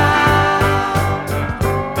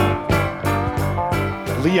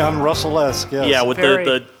 Leon Russell-esque, yes. Yeah, with Very,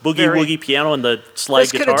 the boogie very. woogie piano and the slide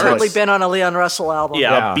This could guitar. have totally been on a Leon Russell album.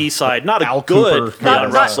 Yeah, Yeah. a B-side. Not Al a good Cooper.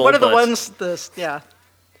 Leon Not Russell, one of the but- ones.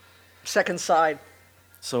 Second side.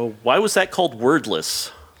 So why was that called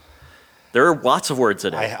Wordless? There are lots of words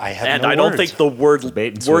in it. I have and no I don't words. think the word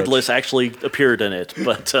Bait and Wordless actually appeared in it,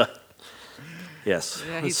 but yes.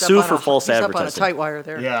 Yeah, he's Sue up on for a, false he's up on a advertising. tight wire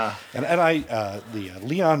there. yeah. And the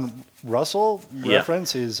Leon Russell Yeah.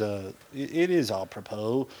 reference is it is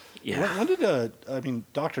apropos. Yeah. When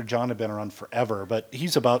did Dr. John had been around forever, but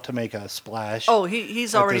he's about to make a splash. Oh,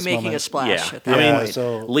 he's At already this making a moment. splash. Yeah. At that Yeah, point. I mean,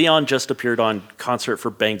 so- Leon just appeared on Concert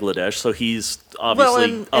for Bangladesh, so he's obviously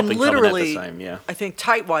and up and coming at literally, this time. Yeah. I think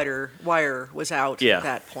Wire was out Yeah. at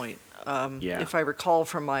that point. Yeah. If I recall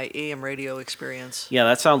from my AM radio experience. Yeah,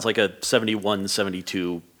 that sounds like a 71,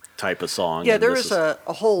 72 type of song. Yeah, and there this was is-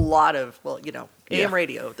 a whole lot of, AM Yeah.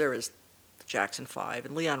 radio. There was Jackson 5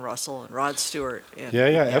 and Leon Russell and Rod Stewart. And,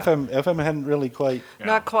 Yeah. FM hadn't really quite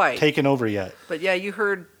Not quite. taken over yet. But yeah, you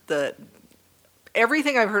heard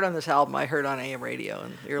everything I've heard on this album, I heard on AM radio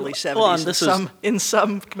in the early 70s Well, and this is- in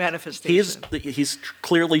some manifestation. He's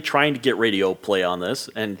clearly trying to get radio play on this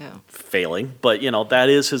and Yeah. failing, but that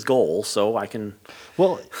is his goal. So I can,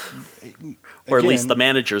 Well, or at least again- the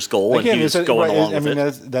manager's goal, and he's is it- going right, along I with mean,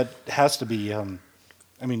 it. that has to be.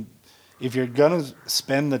 If you're gonna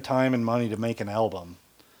spend the time and money to make an album,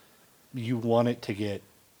 you want it to get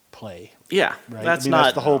play. Yeah, Right. that's I mean, not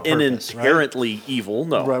that's the whole purpose, right? inherently evil.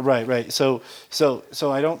 No, Right. So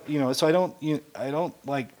I don't,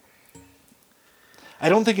 I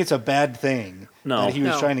don't think it's a bad thing No. that he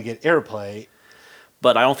was No. trying to get airplay,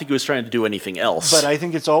 but I don't think he was trying to do anything else. but I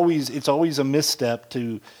think it's always a misstep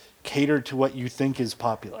to cater to what you think is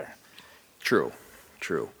popular. True.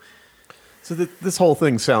 So this whole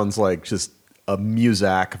thing sounds like just a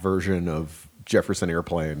Muzak version of Jefferson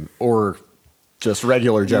Airplane, or just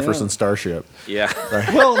regular Jefferson Starship. Yeah.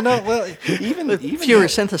 Well, even Fewer that-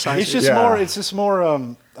 synthesizers. It's just Yeah. more. It's just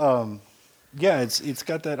more. It's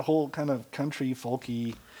got that whole kind of country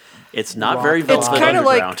folky. It's not Rock very vibe. Velvet It's kind of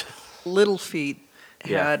like Underground. Little Feet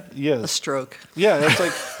Yeah. had Yes. a stroke. Yeah,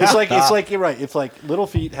 it's like you're right. It's like Little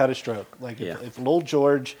Feet had a stroke. Like Yeah. if Lowell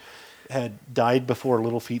George had died before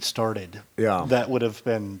Little Feet started, Yeah. that would have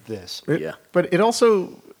been this. Yeah. But it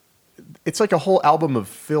also, it's like a whole album of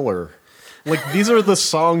filler. Like, these are the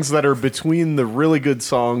songs that are between the really good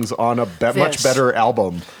songs on a much This. better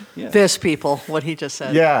album. This people, what he just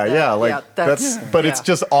said. Yeah. Like, that's, but it's yeah.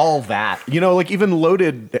 just all that. Like even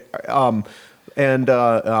Loaded and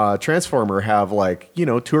Transformer have like, 2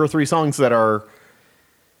 or 3 songs that are,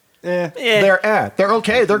 they're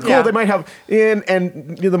okay, they're cool. Yeah. They might have,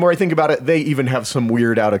 and the more I think about it, they even have some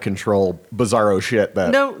weird, out of control, bizarro shit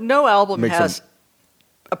that No album makes has.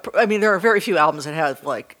 I mean, there are very few albums that have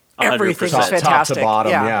like 100%. everything's Top to fantastic.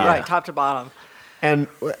 bottom, yeah. Right, top to bottom. And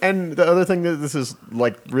the other thing that this is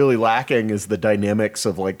like really lacking is the dynamics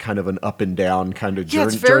of like kind of an up and down kind of Yeah,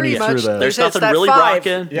 journey, it's very journey through much. the. There's it's nothing that really five.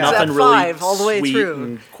 rocking, It's nothing that really five all the way sweet through.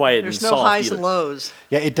 and quiet There's and no soft highs either. and lows.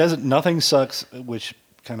 Yeah, it doesn't. Nothing sucks, which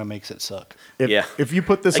kind of makes it suck. Yeah. If you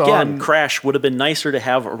put this Again, on, Crash would have been nicer to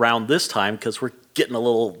have around this time because we're getting a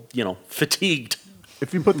little, fatigued.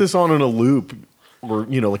 if you put this on in a loop, or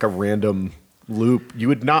like a random loop, you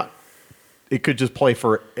would not. It could just play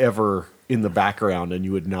forever in the background, and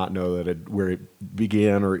you would not know that where it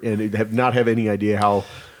began, and it not have any idea how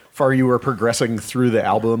far you were progressing through the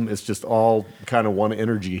album. It's just all kind of one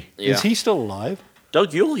energy. Yeah. Is he still alive?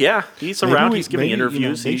 Doug Yule, yeah, he's Maybe around. we- He's giving maybe,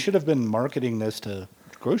 interviews. they should have been marketing this to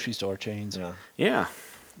grocery store chains. Yeah.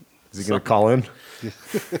 Is he going to call in?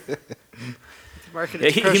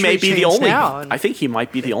 Marketed He grocery may be the chains only. now, and I think he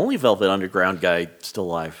might be the only Velvet Underground guy still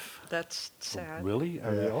alive. that's sad. Really?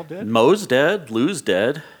 Are they all dead? Moe's dead. Lou's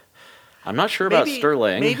dead. I'm not sure about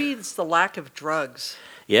Sterling. Maybe it's the lack of drugs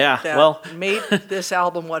Yeah. that Well, made this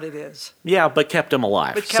album what it is. yeah, but kept him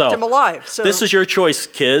alive. But kept him alive. So This is your choice,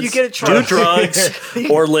 kids. You get a Do choice. drugs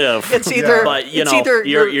or live. It's either. But it's either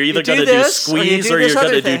you're you either do going to do this or you Squeeze do or you're this going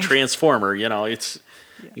other to do thing. Transformer. It's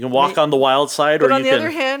you can walk on the wild side, But or on you the can.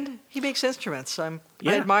 other hand, he makes instruments. I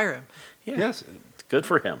Yeah. admire him. Yeah, Yes. it's good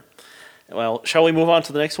for him. Well, shall we move on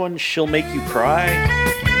to the next one? She'll Make You Cry.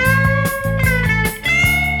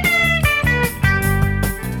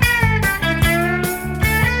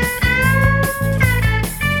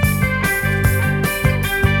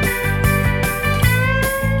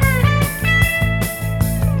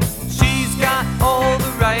 She's got all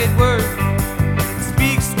the right words,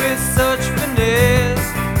 speaks with such finesse.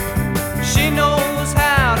 She knows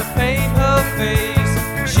how to paint her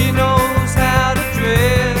face, she knows how to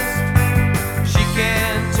dress. She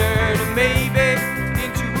can turn a maybe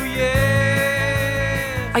into a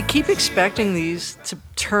yes. I keep expecting these to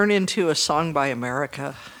turn into a song by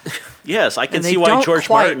America. Yes, I can And they see why don't George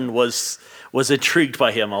quite- Martin was intrigued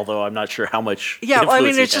by him, although I'm not sure how much. Yeah, well, I mean,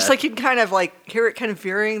 influence he it's just had. like you can kind of like hear it kind of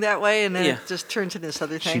veering that way, and then Yeah. it just turns into this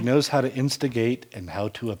other She thing. knows how to instigate and how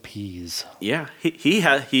to appease. Yeah, he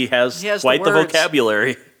has He has the quite the words.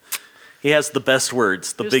 vocabulary. He has the best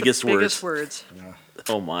words, the Here's biggest biggest words. words.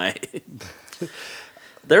 Oh my.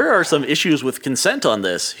 There are some issues with consent on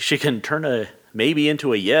this. She can turn a maybe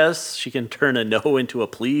into a yes. She can turn a no into a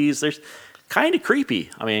please. There's kind of creepy.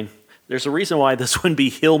 I mean, there's a reason why this wouldn't be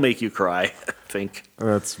He'll Make You Cry, I think.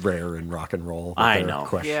 That's rare in rock and roll. that I they're know. Yeah,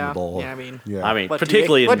 Questionable. yeah, I mean, Yeah. I mean, what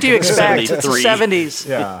particularly what do you in expect? It's the 73 70s.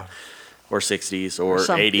 Yeah. or 60s or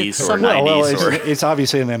Some- 80s it's or some- 90s. Well, or it's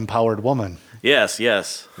obviously an empowered woman. Yes,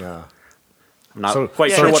 yes. Yeah. I'm not So-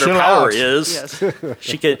 quite Yeah, sure but what her chill power out. is.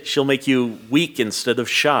 Yes. She'll make you weak instead of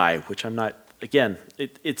shy, which I'm not. Again,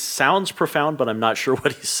 it sounds profound, but I'm not sure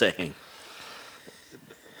what he's saying.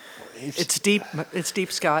 It's deep. It's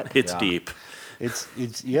deep, Scott. It's deep. It's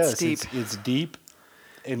yes, deep. it's deep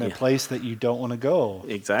in a place that you don't want to go.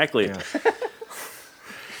 Exactly. Yeah.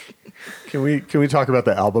 Can we talk about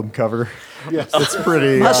the album cover? Yes. It's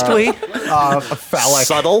pretty Must we? phallic.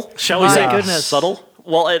 Subtle, shall we My say? goodness. Subtle.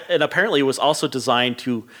 Well, and apparently it was also designed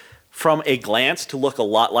to, from a glance, to look a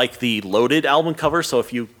lot like the Loaded album cover. So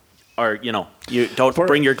if you are, you don't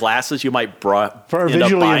bring your glasses, you might For our end up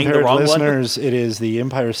visually buying the impaired wrong one. listeners, it is the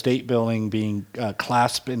Empire State Building being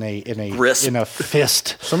clasped in a Grist. in a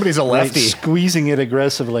fist. Somebody's a right, lefty. squeezing it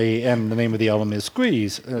aggressively, and the name of the album is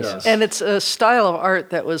Squeeze. And it's a style of art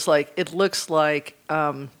that was like, it looks like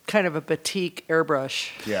kind of a batik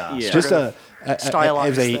airbrush. Yeah. Yeah. Just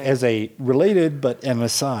stylized thing. as a related but an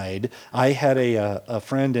aside, I had a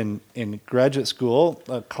friend in graduate school,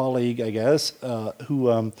 a colleague, I guess,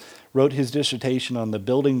 who wrote his dissertation on the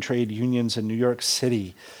building trade unions in New York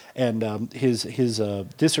City, and his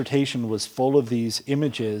dissertation was full of these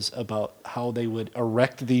images about how they would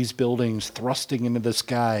erect these buildings thrusting into the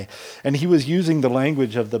sky, and he was using the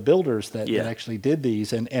language of the builders that actually did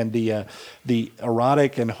these, and the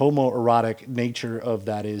erotic and homoerotic nature of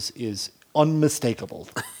that is unmistakable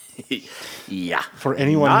Yeah. for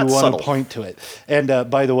anyone Not who want subtle. to point to it. And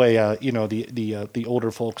by the way, the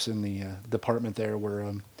older folks in the department there were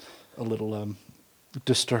a little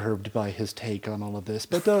disturbed by his take on all of this,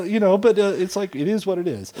 but it's like it is what it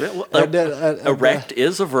is. Well, And, erect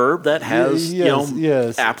is a verb that has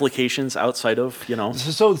yes. applications outside of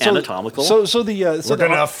so anatomical. So the We're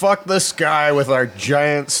gonna fuck the sky with our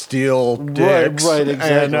giant steel dicks. right,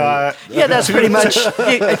 exactly. And, Yeah, that's pretty much.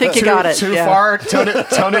 I think you got it. Too yeah. far. Tone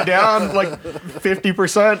it down like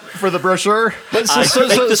 50% for the brochure. But I think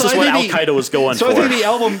this is what Al Qaeda was going So for. I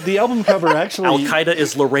think the album cover actually, Al Qaeda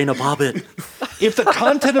is Lorena Bobbitt. if the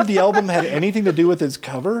content of the album had anything to do with its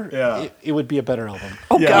cover, Yeah. it would be a better album.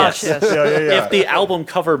 Oh gosh, yes. Yeah. If the album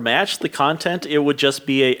cover matched the content, it would just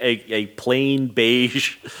be a plain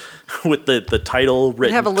beige with the title It'd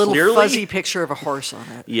written have a little clearly. fuzzy picture of a horse on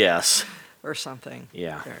it Yes. or something.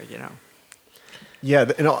 Yeah. There,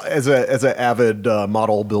 Yeah, as an avid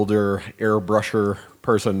model builder, airbrusher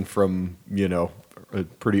person from a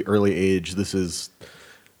pretty early age,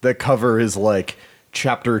 the cover is like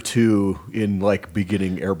chapter 2 in like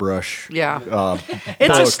beginning airbrush. Yeah.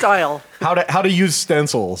 It's a book. style. How to use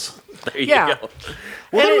stencils. There you Yeah. go. Well,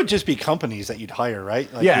 And there it- would just be companies that you'd hire,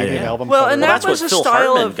 right? Like Yeah, you'd need yeah. an album Well, cover. and Well, that that's what was a Phil style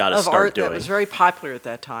Hartman of, gotta of start art doing. that was very popular at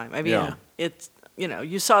that time. I mean, Yeah. it's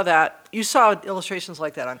you saw that. You saw illustrations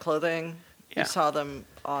like that on clothing. Yeah. You saw them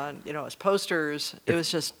on as posters. It was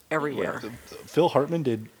just everywhere. Phil Hartman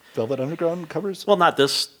did Velvet Underground covers. Well, not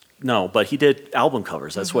this. No, but he did album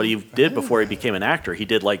covers. That's what he did before he became an actor. He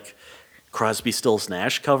did like Crosby, Stills,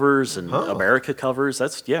 Nash covers and America covers.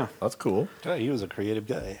 That's That's cool. Yeah, he was a creative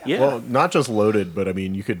guy. yeah. Well, not just Loaded, but I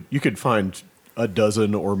mean, you could find a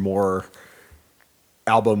dozen or more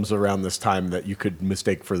albums around this time that you could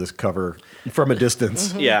mistake for this cover from a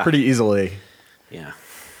distance. Yeah. Pretty easily. Yeah.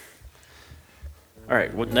 All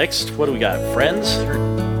right. Next, what do we got? Friends?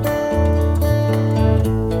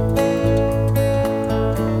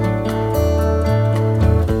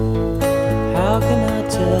 How can I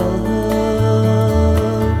tell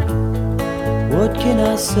her? What can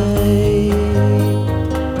I say?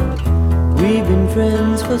 We've been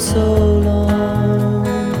friends for so long.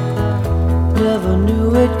 Never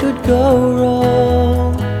knew it could go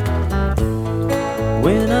wrong.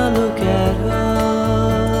 When I look at her,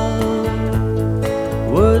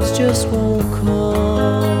 words just won't come.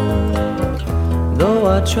 Though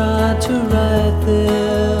I tried to write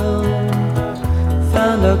them,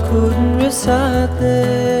 found I couldn't recite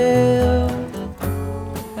them.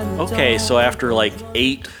 Okay, so after like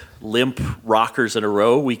 8 limp rockers in a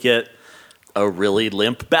row, we get a really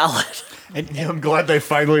limp ballad. Yeah, I'm glad they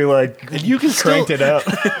finally you can cranked it up.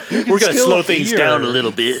 We're going to still slow things hear- down a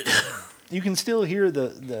little bit. You can still hear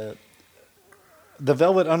the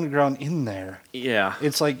Velvet Underground in there. Yeah.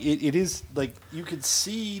 It's like it is like you could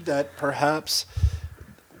see that perhaps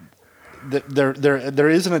there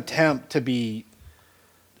is an attempt to be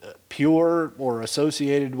pure or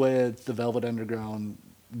associated with the Velvet Underground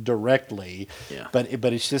directly. Yeah. But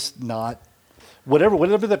it's just not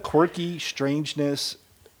whatever the quirky strangeness,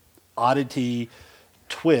 oddity,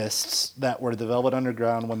 twists that were the Velvet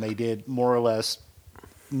Underground when they did more or less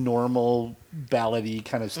normal ballady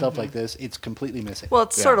kind of stuff like this. It's completely missing. Well,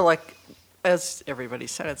 it's sort of like, as everybody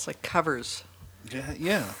said, it's like covers.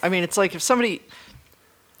 Yeah. I mean, it's like if somebody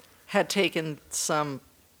had taken some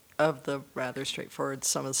of the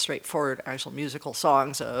straightforward actual musical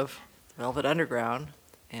songs of Velvet Underground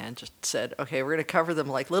and just said, okay, we're going to cover them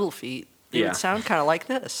like Little Feat, they Yeah. would sound kind of like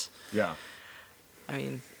this. Yeah. I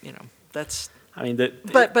mean, that's... I mean,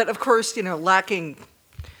 But of course, lacking,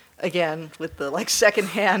 again, with the like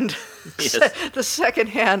secondhand, Yes. the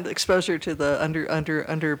secondhand exposure to the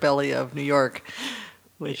underbelly of New York,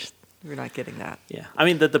 which we're not getting that. yeah. I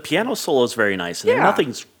mean, the piano solo is very nice, and Yeah.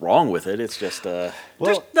 nothing's wrong with it. It's just, There's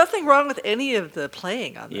Well, nothing wrong with any of the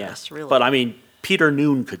playing on yeah. this, really. But I mean, Peter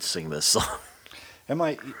Noon could sing this song.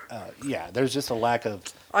 there's just a lack of.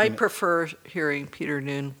 I prefer hearing Peter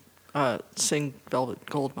Noon sing Velvet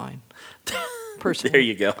Goldmine. Personally. There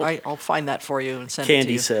you go. I'll find that for you and send it to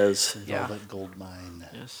Candy you. says, Yeah. Velvet Goldmine.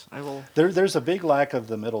 Yes, I will. There's a big lack of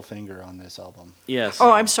the middle finger on this album. yes.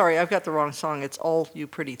 Oh, I'm sorry. I've got the wrong song. It's All You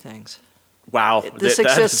Pretty Things. Wow. This that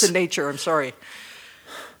exists is in nature. I'm sorry.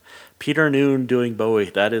 Peter Noon doing Bowie.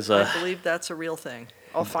 That is I believe that's a real thing.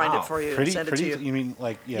 I'll find it for you Pretty, and send it pretty. to you. You mean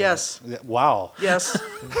like? Yeah, Yes. Wow. Yes.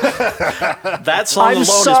 that song I'm alone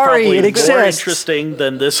sorry, is probably it more exists. interesting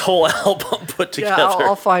than this whole album put Yeah, together.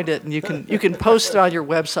 I'll find it, and you can post it on your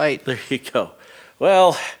website. There you go.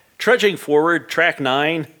 Well, trudging forward, track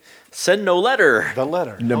 9, Send No Letter. The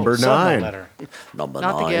letter. Number Send the 9. letter. Number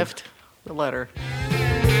Not 9. the gift, the letter.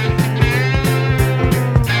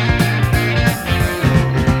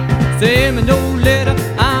 Send me no letter,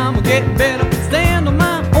 I'm getting better. Stand on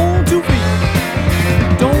my own 2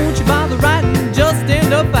 feet. Don't you bother writing, just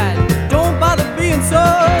end up fighting. Don't bother being so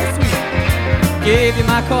sweet. Gave you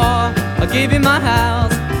my car, I gave you my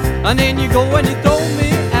house, and then you go and you throw me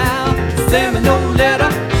out. Send me no letter,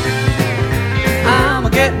 I'm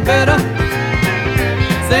getting better.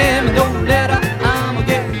 Send me no letter, I'm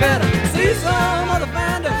getting better. See some other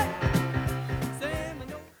finder. Send me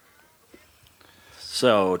no.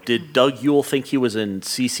 So, did Doug Yule think he was in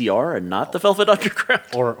CCR and not the Velvet Underground?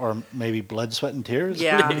 Or maybe Blood, Sweat, and Tears.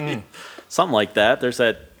 Yeah. Something like that. There's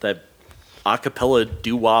that a cappella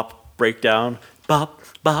doo-wop breakdown, bop,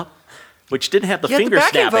 bop, which didn't have the Yeah, the finger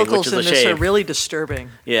backing snapping, which vocals is in a this are shame. really disturbing.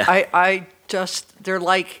 Yeah.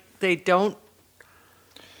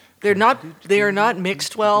 They are not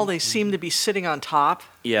mixed well. They seem to be sitting on top.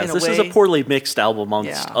 Yes, in a this way. is a poorly mixed album amongst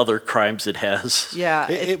Yeah. other crimes it has. Yeah.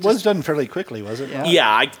 It was done fairly quickly, was it? Yeah.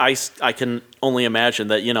 Yeah, I can only imagine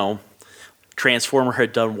that, Transformer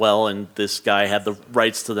had done well, and this guy had the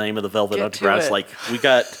rights to the name of the Velvet Get to Underground. It's it. like, we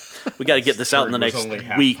got to get this out in the next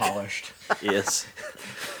week. Polished. Yes.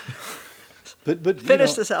 But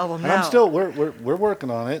Finish this album and now. I'm still we're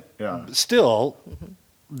working on it. Yeah. Still,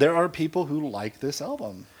 there are people who like this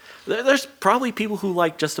album. There's probably people who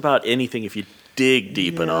like just about anything if you dig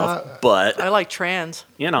deep enough, but, I like trans.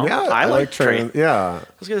 Yeah, I like Trey. Yeah. I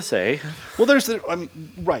was going to say, Well,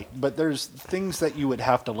 right, but there's things that you would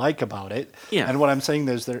have to like about it. Yeah. And what I'm saying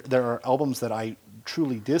is there are albums that I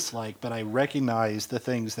truly dislike, but I recognize the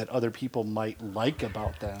things that other people might like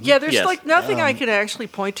about them. Yeah, there's Yes. like nothing I can actually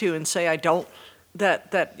point to and say I don't.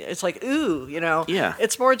 That it's like ooh, Yeah.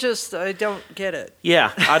 It's more just I don't get it.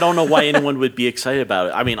 yeah, I don't know why anyone would be excited about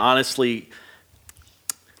it. I mean, honestly,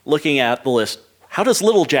 looking at the list, how does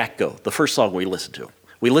Little Jack go? The first song we listened to.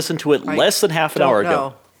 We listened to it I less than half an Don't hour know.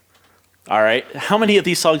 ago. All right. How many of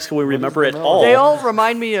these songs can we remember at all? They all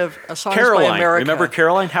remind me of a song by Caroline. America. Remember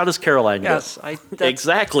Caroline? How does Caroline Yes, go? that's-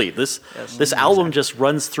 Exactly. This album just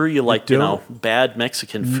runs through you like, bad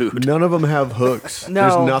Mexican food. None of them have hooks. No,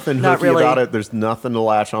 There's nothing not hooky really. about it. There's nothing to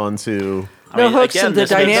latch on to. No hooks and the this-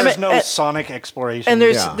 dynamic- There's no and- sonic exploration. And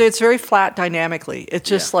there's Yeah. it's very flat dynamically. It's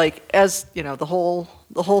just Yeah. like as the whole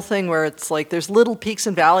thing where it's like there's little peaks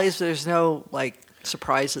and valleys. There's no like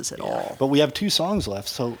surprises at all. But we have 2 songs left,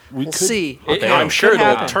 so we We'll could see. I'm It sure could they'll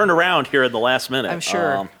happen. turn around here in the last minute. I'm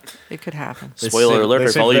sure it could happen. Spoiler alert,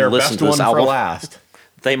 if all you listen to this one album. for last,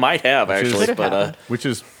 They might have, is- actually, Could have but happened. which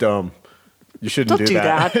is dumb. You shouldn't Don't do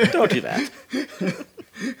that. don't do that.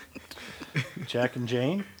 Jack and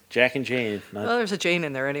Jane. Jack and Jane. not- Well, there's a Jane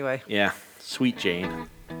in there anyway. yeah, Sweet Jane.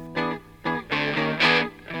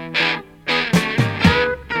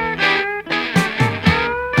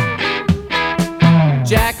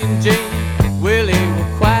 Jack and Jane, well, they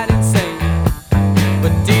were quite insane.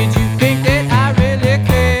 But did you think that I really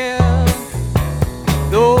cared?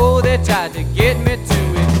 Though they tried to get me to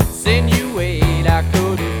insinuate I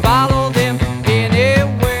couldn't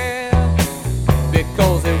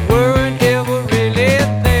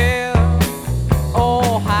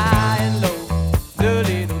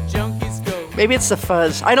Maybe it's the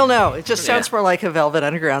fuzz. I don't know. It just sounds Yeah. more like a Velvet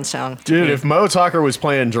Underground song. Dude, if Mo Tucker was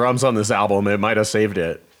playing drums on this album, it might have saved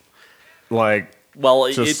it. Like, Well,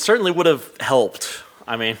 it Just- certainly would have helped.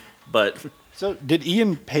 I mean, but So did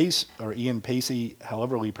Ian Pace, or Ian Pacey,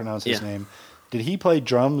 however we pronounce his Yeah. name, did he play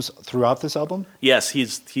drums throughout this album? yes,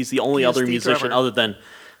 he's the only He is other the musician drummer. other than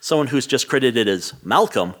someone who's just credited as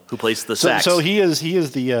Malcolm, who plays the So, sax. so he is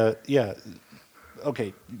the yeah.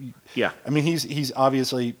 Okay, yeah. I mean he's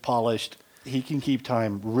obviously polished. He can keep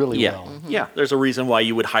time really Yeah, well. yeah. There's a reason why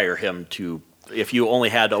you would hire him to, if you only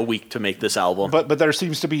had a week to make this album. But there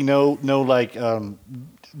seems to be no like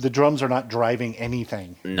the drums are not driving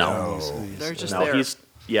anything. no, They're just no, there. he's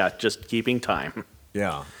just keeping time.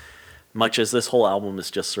 yeah. Much as this whole album is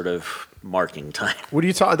just sort of marking time. What are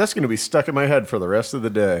you talking? That's going to be stuck in my head for the rest of the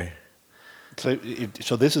day. So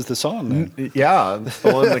this is the song then. Yeah, that's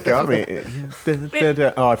the one that got me.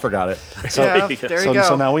 Oh, I forgot it. Yeah, there you go.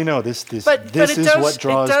 So now we know this but this it is does, what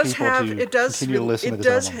draws it does people have, to it does, continue to listen it to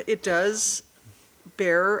does, this album. it does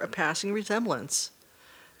bear a passing resemblance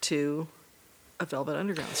to a Velvet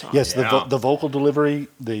Underground song. Yes, Yeah. the vocal delivery,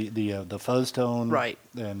 the fuzz tone, Right.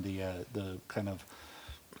 and the kind of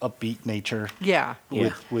upbeat nature. Yeah.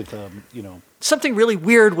 With you know Something really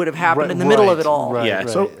weird would have happened right- in the middle of right, it all Right, Yeah, right.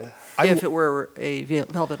 So if it were a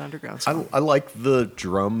Velvet Underground song. I like the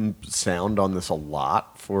drum sound on this a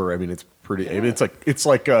lot. I mean, it's pretty. I mean, it's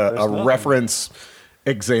like a nothing. reference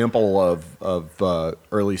example of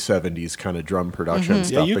early '70s kind of drum production Mm-hmm.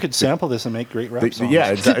 stuff. yeah, you The- could sample this and make great rap songs.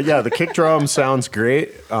 Yeah, yeah. The kick drum sounds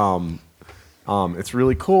great. It's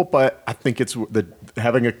really cool, but I think it's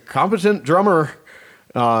having a competent drummer,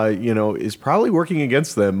 is probably working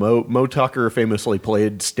against them. Mo Tucker famously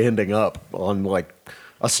played standing up on like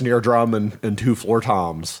a snare drum and two floor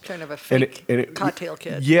toms. Kind of a And fake cocktail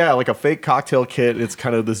kit. Yeah, like a fake cocktail kit. It's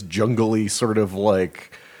kind of this jungly sort of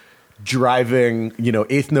like driving,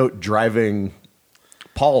 eighth note driving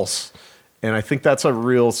pulse. And I think that's a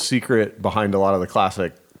real secret behind a lot of the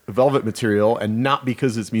classic Velvet material, and not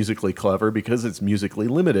because it's musically clever, because it's musically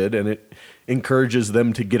limited, and it encourages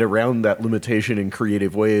them to get around that limitation in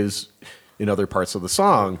creative ways in other parts of the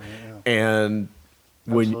song. And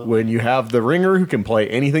when you have the ringer who can play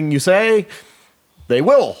anything you say, they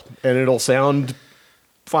will, and it'll sound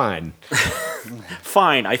fine.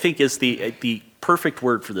 Fine, I think is the perfect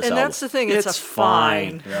word for this And album. that's the thing, it's a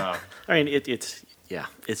fine. Yeah. I mean,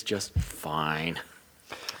 it's just fine.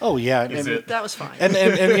 Oh yeah, and That was fine. and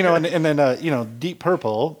then Deep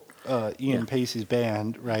Purple, Ian Pacey's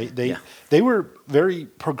band, right? They were very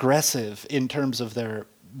progressive in terms of their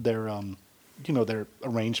their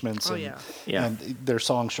arrangements Oh, and, yeah. Yeah. and their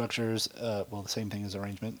song structures. Well, the same thing as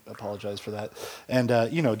arrangement. Apologize for that. And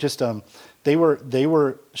they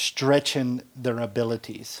were stretching their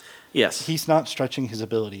abilities. Yes. He's not stretching his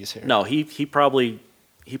abilities here. No, he probably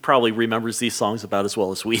remembers these songs about as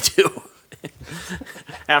well as we do.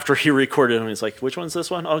 After he recorded them, he's like, "Which one's this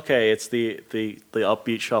one? Okay, it's the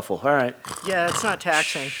upbeat shuffle. All right. Yeah, it's not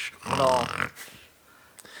taxing at all.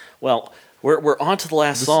 Well, we're on to the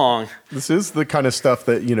last song. This is the kind of stuff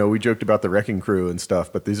that, we joked about the Wrecking Crew and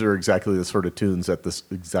stuff, but these are exactly the sort of tunes at this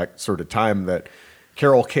exact sort of time that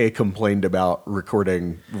Carol Kay complained about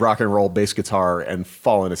recording rock and roll bass guitar and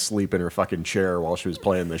falling asleep in her fucking chair while she was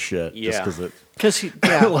playing this shit. Yeah. Just because it.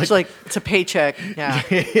 Because it's a paycheck. Yeah.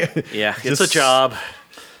 Yeah, it's a Just- job.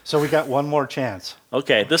 So we got one more chance.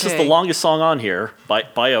 Okay, this is the Okay. longest song on here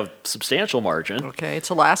by a substantial margin. Okay, it's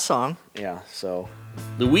the last song. Yeah, so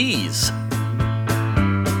Louise.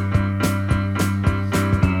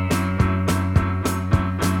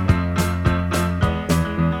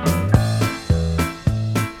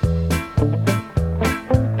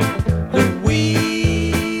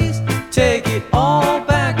 Louise, take it all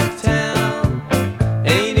back to town.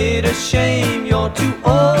 Ain't it a shame you're too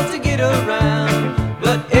old to get around?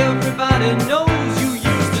 But everybody knows you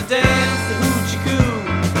used to dance the hoochie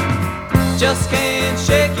coo. Just can't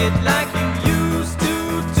shake it like you used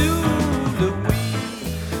to do,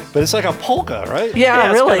 Louise. But it's like a polka, right?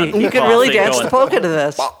 Yeah, it's really. got a You can bop really thing dance going. the polka to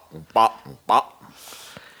this. Bop, bop, bop.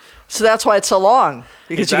 So that's why it's so long,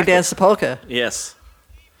 because you Exactly. can dance the polka. Yes.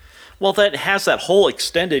 Well, that has that whole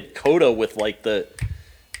extended coda with like that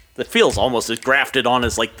feels almost as grafted on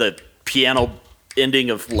as like the piano ending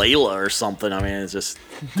of Layla or something. I mean, it's just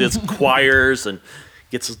there's choirs and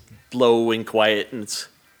gets low and quiet, and it's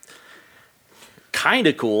kind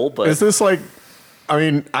of cool. But Is this like,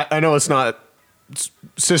 I know it's not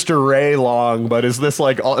Sister Ray long, but is this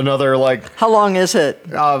like another like How long is it?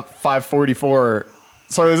 544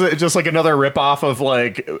 So is it just like another ripoff of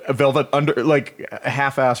like a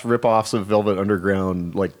half-assed ripoffs of Velvet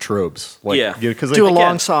Underground like tropes? Like, Yeah. because Do a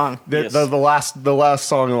long song, The last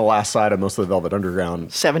song on the last side of most of the Velvet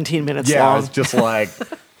Underground. 17 minutes Yeah, long. it's just like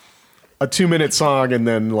a 2-minute song and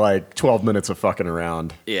then like 12 minutes of fucking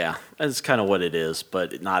around. Yeah, that's kind of what it is,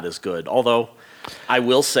 but not as good. Although, I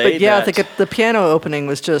will say But yeah, that... the piano opening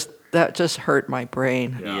was just hurt my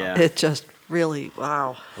brain. Yeah. It just really,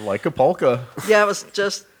 wow. Like a polka. Yeah, it was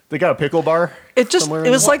just, They got a pickle bar. it somewhere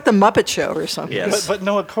in was there? like the Muppet Show or something. Yes. But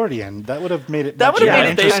no accordion. That would have made it. That much would have more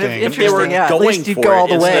made it if kind of interesting. if they were interesting, yeah. At going least you'd for go all it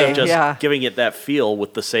the instead way, of just yeah. giving it that feel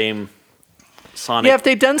with the same sonic Yeah, if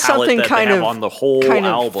they'd done palette something that they kind have of on the whole kind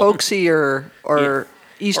of album. folksy or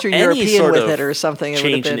Eastern Any European sort with of it or something, it would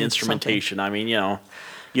have change been in instrumentation. I mean,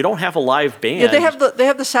 you don't have a live band. Yeah, they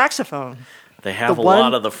have the saxophone. They have the a one-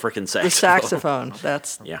 lot of the freaking saxophone. The saxophone.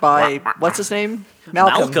 That's Yeah. by what's his name?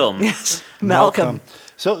 Malcolm. Malcolm. Yes, Malcolm.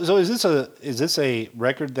 So is this a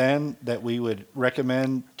record then that we would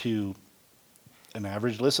recommend to an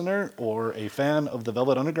average listener or a fan of the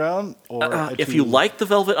Velvet Underground? Or If you like the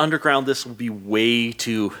Velvet Underground, this will be way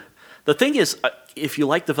too... The thing is, if you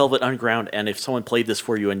like the Velvet Underground and if someone played this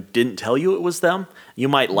for you and didn't tell you it was them, you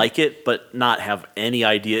might like it, but not have any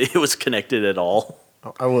idea it was connected at all.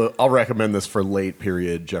 I'll recommend this for late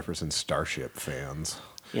period Jefferson Starship fans.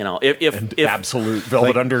 If Absolute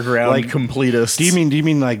Velvet Underground like- completists. do you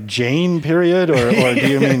mean like Jane period, or do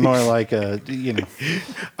you mean more like I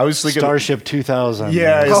was thinking Starship 2000?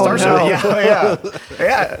 Yeah, Oh, Starship. no.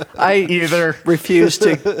 Yeah. I Either. refuse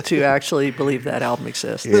to actually believe that album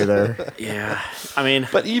exists. Either. Yeah, I mean,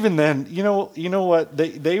 But even then, you know what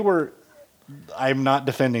they were. I'm not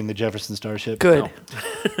defending the Jefferson Starship. Good.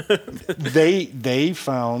 They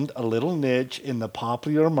found a little niche in the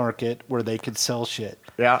popular market where they could sell shit.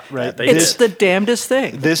 Yeah. Right. they It's did. the damnedest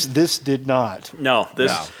thing. This did not. No,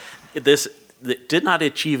 this did not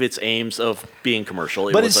achieve its aims of being commercial.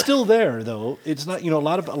 It But was it's still there though. It's not. A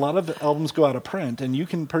lot of albums go out of print, and you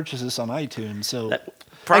can purchase this on iTunes. So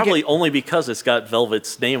probably only because it's got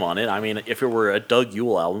Velvet's name on it. I mean, if it were a Doug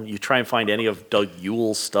Yule album, you try and find any of Doug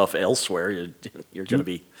Yule's stuff elsewhere, you're going to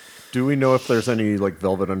be... Do we know if there's any like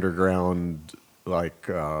Velvet Underground like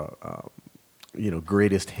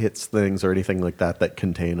greatest hits things or anything like that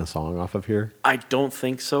contain a song off of here? I don't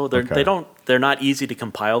think so. Okay. They're not easy to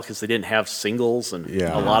compile because they didn't have singles, and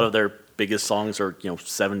Yeah. a lot of their biggest songs are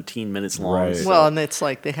 17 minutes long. Right. so- Well, and it's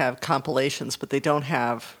like they have compilations, but they don't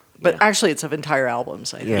have. But Yeah. actually, it's of entire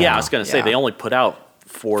albums. I think. yeah, I was going to say Yeah. they only put out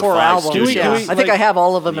four or Four five albums. studio. Yeah. I think I have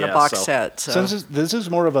all of them in a Yeah, box so- set. So since this is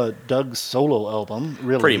more of a Doug solo album,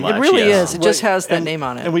 really. Pretty much. it really yes. is. It just Right, has that and- name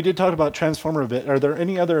on it. And we did talk about Transformer a bit. Are there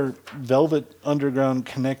any other Velvet Underground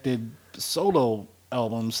connected solo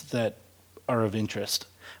albums that are of interest?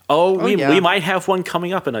 We yeah. we might have one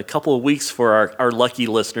coming up in a couple of weeks for our lucky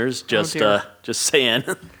listeners. Just dear. just saying,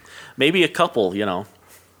 maybe a couple.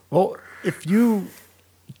 Well, if you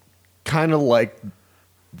kind of like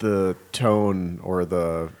the tone or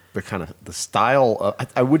the kind of the style,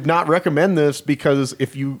 I would not recommend this, because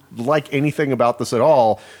if you like anything about this at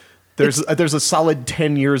all, there's a solid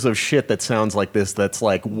 10 years of shit that sounds like this that's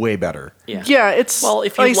like way better. yeah, it's Well,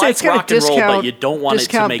 if you like, I say, like it's got a rock and roll, but discount- you don't want it to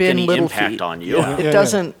discount make bin any Little impact Feet. on you. Yeah. It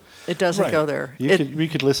doesn't. It doesn't Right. go there. We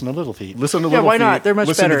could listen to Little Feet. Listen to Yeah, Little why Feet, not? They're much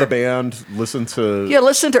listen better. to the band, listen to Yeah,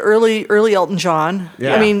 listen to early Elton John.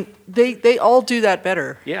 Yeah. I mean, they all do that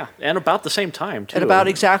better Yeah, and about the same time too. at about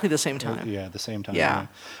exactly the same time. Yeah, at the same time. Yeah.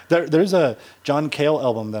 There's a John Cale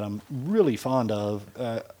album that I'm really fond of.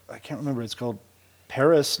 I can't remember. It's called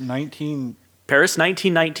Paris 19. Paris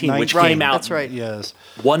 1919, which Right, came out that's right. Yes.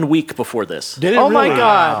 1 week before this. Did it Oh my really?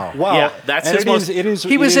 God. Wow. Yeah, that's And his most-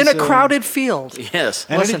 He was in a crowded field. Yes.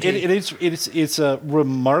 And Wasn't he? it's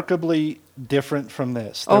remarkably different from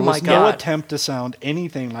this. Oh There my was no God. attempt to sound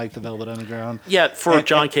anything like the Velvet Underground. Yeah, for And-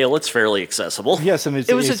 John Cale, it's fairly accessible. Yes, and it's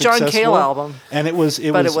It was a it's John Cale accessible, album. and it was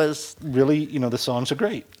But it was- really, the songs are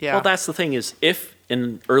great. Yeah. Well, that's the thing is, if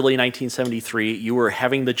in early 1973 you were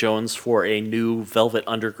having the Jones for a new Velvet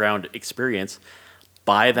Underground experience,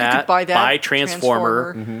 buy that, buy that, buy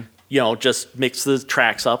Transformer, Transformer. just mix the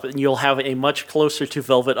tracks up, and you'll have a much closer to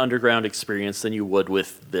Velvet Underground experience than you would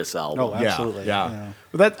with this album. Oh, absolutely. Yeah.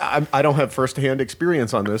 But I don't have firsthand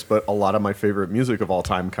experience on this, but a lot of my favorite music of all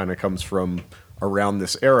time kind of comes from around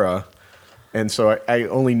this era, and so I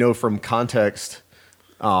only know from context,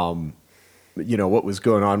 what was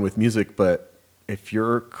going on with music. But if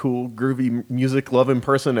you're a cool, groovy, music-loving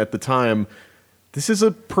person at the time, this is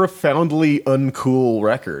a profoundly uncool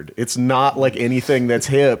record. It's not like anything that's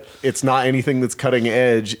hip. It's not anything that's cutting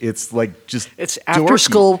edge. It's like just It's dorky. after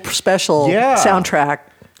school special Yeah. soundtrack.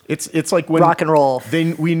 It's like when rock and roll.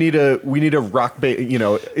 we need a rock in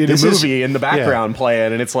This a is- movie in the background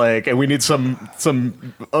playing, and it's like, and we need some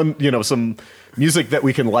music that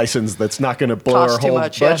we can license that's not going to blow Cost our too whole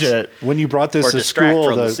much, yes. budget. When you brought this Or to distract school,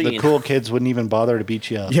 from the the scene. cool kids wouldn't even bother to beat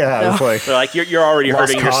you up. Yeah, it's like They're like, you're already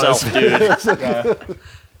Lost hurting cause. yourself, dude.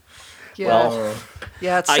 Yeah. Well,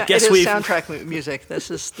 Yeah, it's, I guess it is we've- soundtrack music. This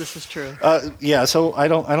is true. Yeah, so I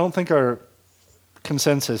don't think our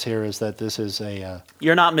consensus here is that this is a.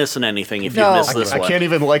 You're not missing anything if No. you miss this I one. can't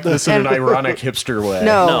even like this in an ironic hipster way.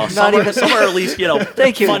 No, No, not somewhere, even. somewhere at least,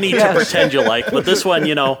 Thank you. funny to Yes. pretend you like. But this one,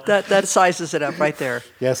 That sizes it up right there.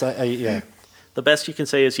 Yes, yeah. the best you can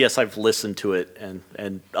say is, yes, I've listened to it,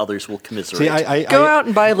 and oths will commiserate. See, I Go out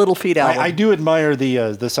and buy a Little Feat album. I do admire the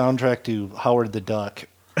soundtrack to Howard the Duck.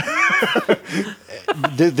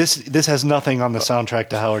 This has nothing on the soundtrack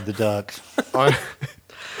to Howard the Duck.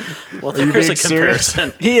 Well, you there's a being serious?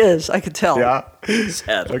 comparison, He is. I could tell. Yeah.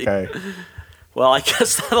 sadly. Okay. Well, I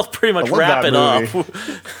guess that'll pretty much I love wrap that it up. movie.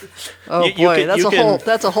 Oh You boy, can- that's you a can- whole.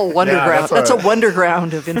 That's a whole wonderground. that's That's a- a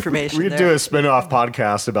wonderground of information. We could do a spin-off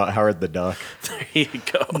podcast about Howard the Duck. There you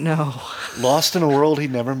go. No. Lost in a world he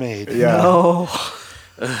never made. Yeah. No.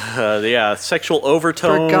 Yeah, sexual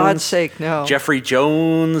overtones. For God's sake, no. Jeffrey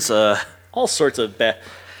Jones, all sorts of bad.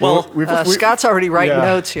 Well, Scott's already writing yeah.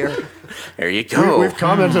 notes here. there you go. We've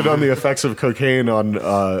commented on the effects of cocaine on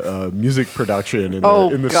music production in Oh,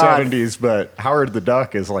 the God. 70s, but Howard the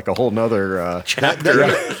Duck is like a whole nother. Chapter.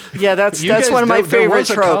 Yeah, that's You guys- one of my there favorite was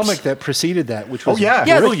a tropes. comic that preceded that, which was yeah.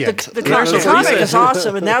 Yeah, brilliant. the There's a comic reason. is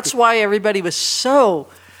awesome, and that's why everybody was so.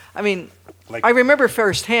 I mean, Like, I remember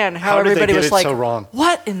firsthand how, how did they everybody get was it like, so wrong?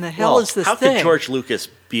 "What in the hell Well, is this how thing?" could George Lucas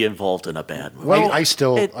be involved in a bad movie? Well, I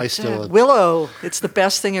still Willow. It's the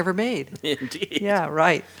best thing ever made. Indeed. Yeah,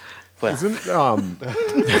 right. Well, Isn't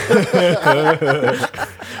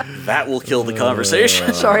that will kill the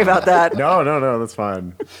conversation. Sorry about that. no, that's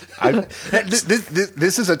fine. this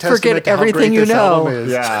is a testament Forget to how everything great you this know. album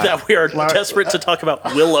is. Yeah, that we are desperate to talk about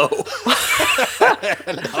Willow.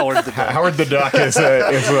 Howard the Duck is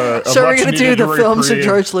a So we're much going to do needed the films of reprieve.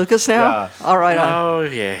 George Lucas now. Yeah. All right. on. Oh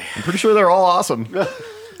yeah. I'm pretty sure they're all awesome.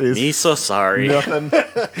 Is Me so sorry. nothing.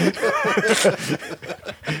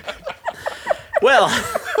 Well,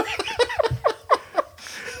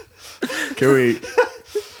 Can we?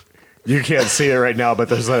 You can't see it right now, but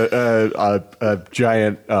there's a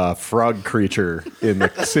giant frog creature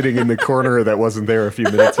sitting in the corner that wasn't there a few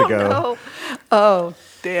minutes ago. Oh,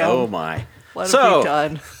 damn. oh my. What have So, we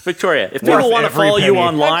done? Victoria, if Worth people want to every follow you penny.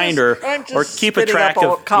 online I'm or just keep a spitting track up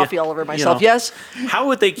all of coffee you all over know, myself. Yes. how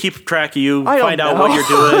would they keep track of you? I don't Find out know. what you're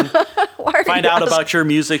doing. Why are Find you out asking? about your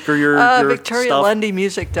music or your stuff.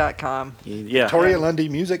 VictoriaLundyMusic.com. Yeah.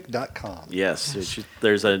 VictoriaLundyMusic.com. Yes.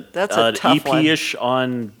 There's That's a an tough one. EP-ish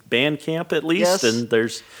on Bandcamp at least, Yes. and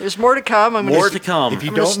there's There's more to come. I'm more gonna, to come. If you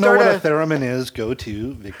I'm gonna don't know what a start theremin is, go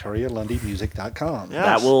to VictoriaLundyMusic.com. Yeah.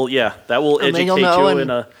 That will And then educate you'll know, you and in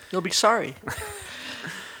a. you'll be sorry.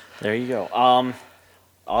 There you go.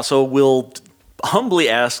 Also, we'll humbly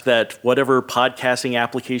ask that whatever podcasting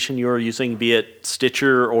application you are using, be it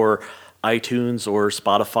Stitcher or iTunes or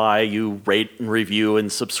Spotify, you rate and review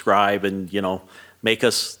and subscribe and, make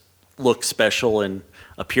us look special and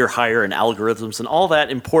appear higher in algorithms and all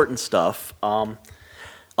that important stuff.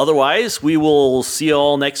 Otherwise, we will see you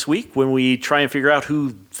all next week when we try and figure out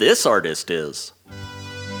who this artist is.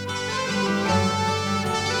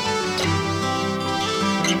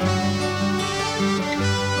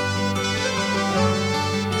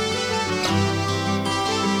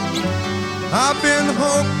 I've been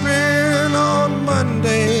hoping on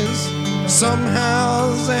Mondays,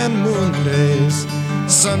 somehows and moondays,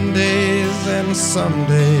 Sundays and some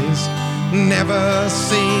days, never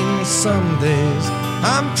seen some days.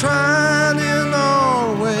 I'm trying in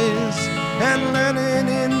all ways and learning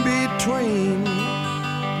in between,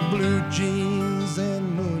 blue jeans and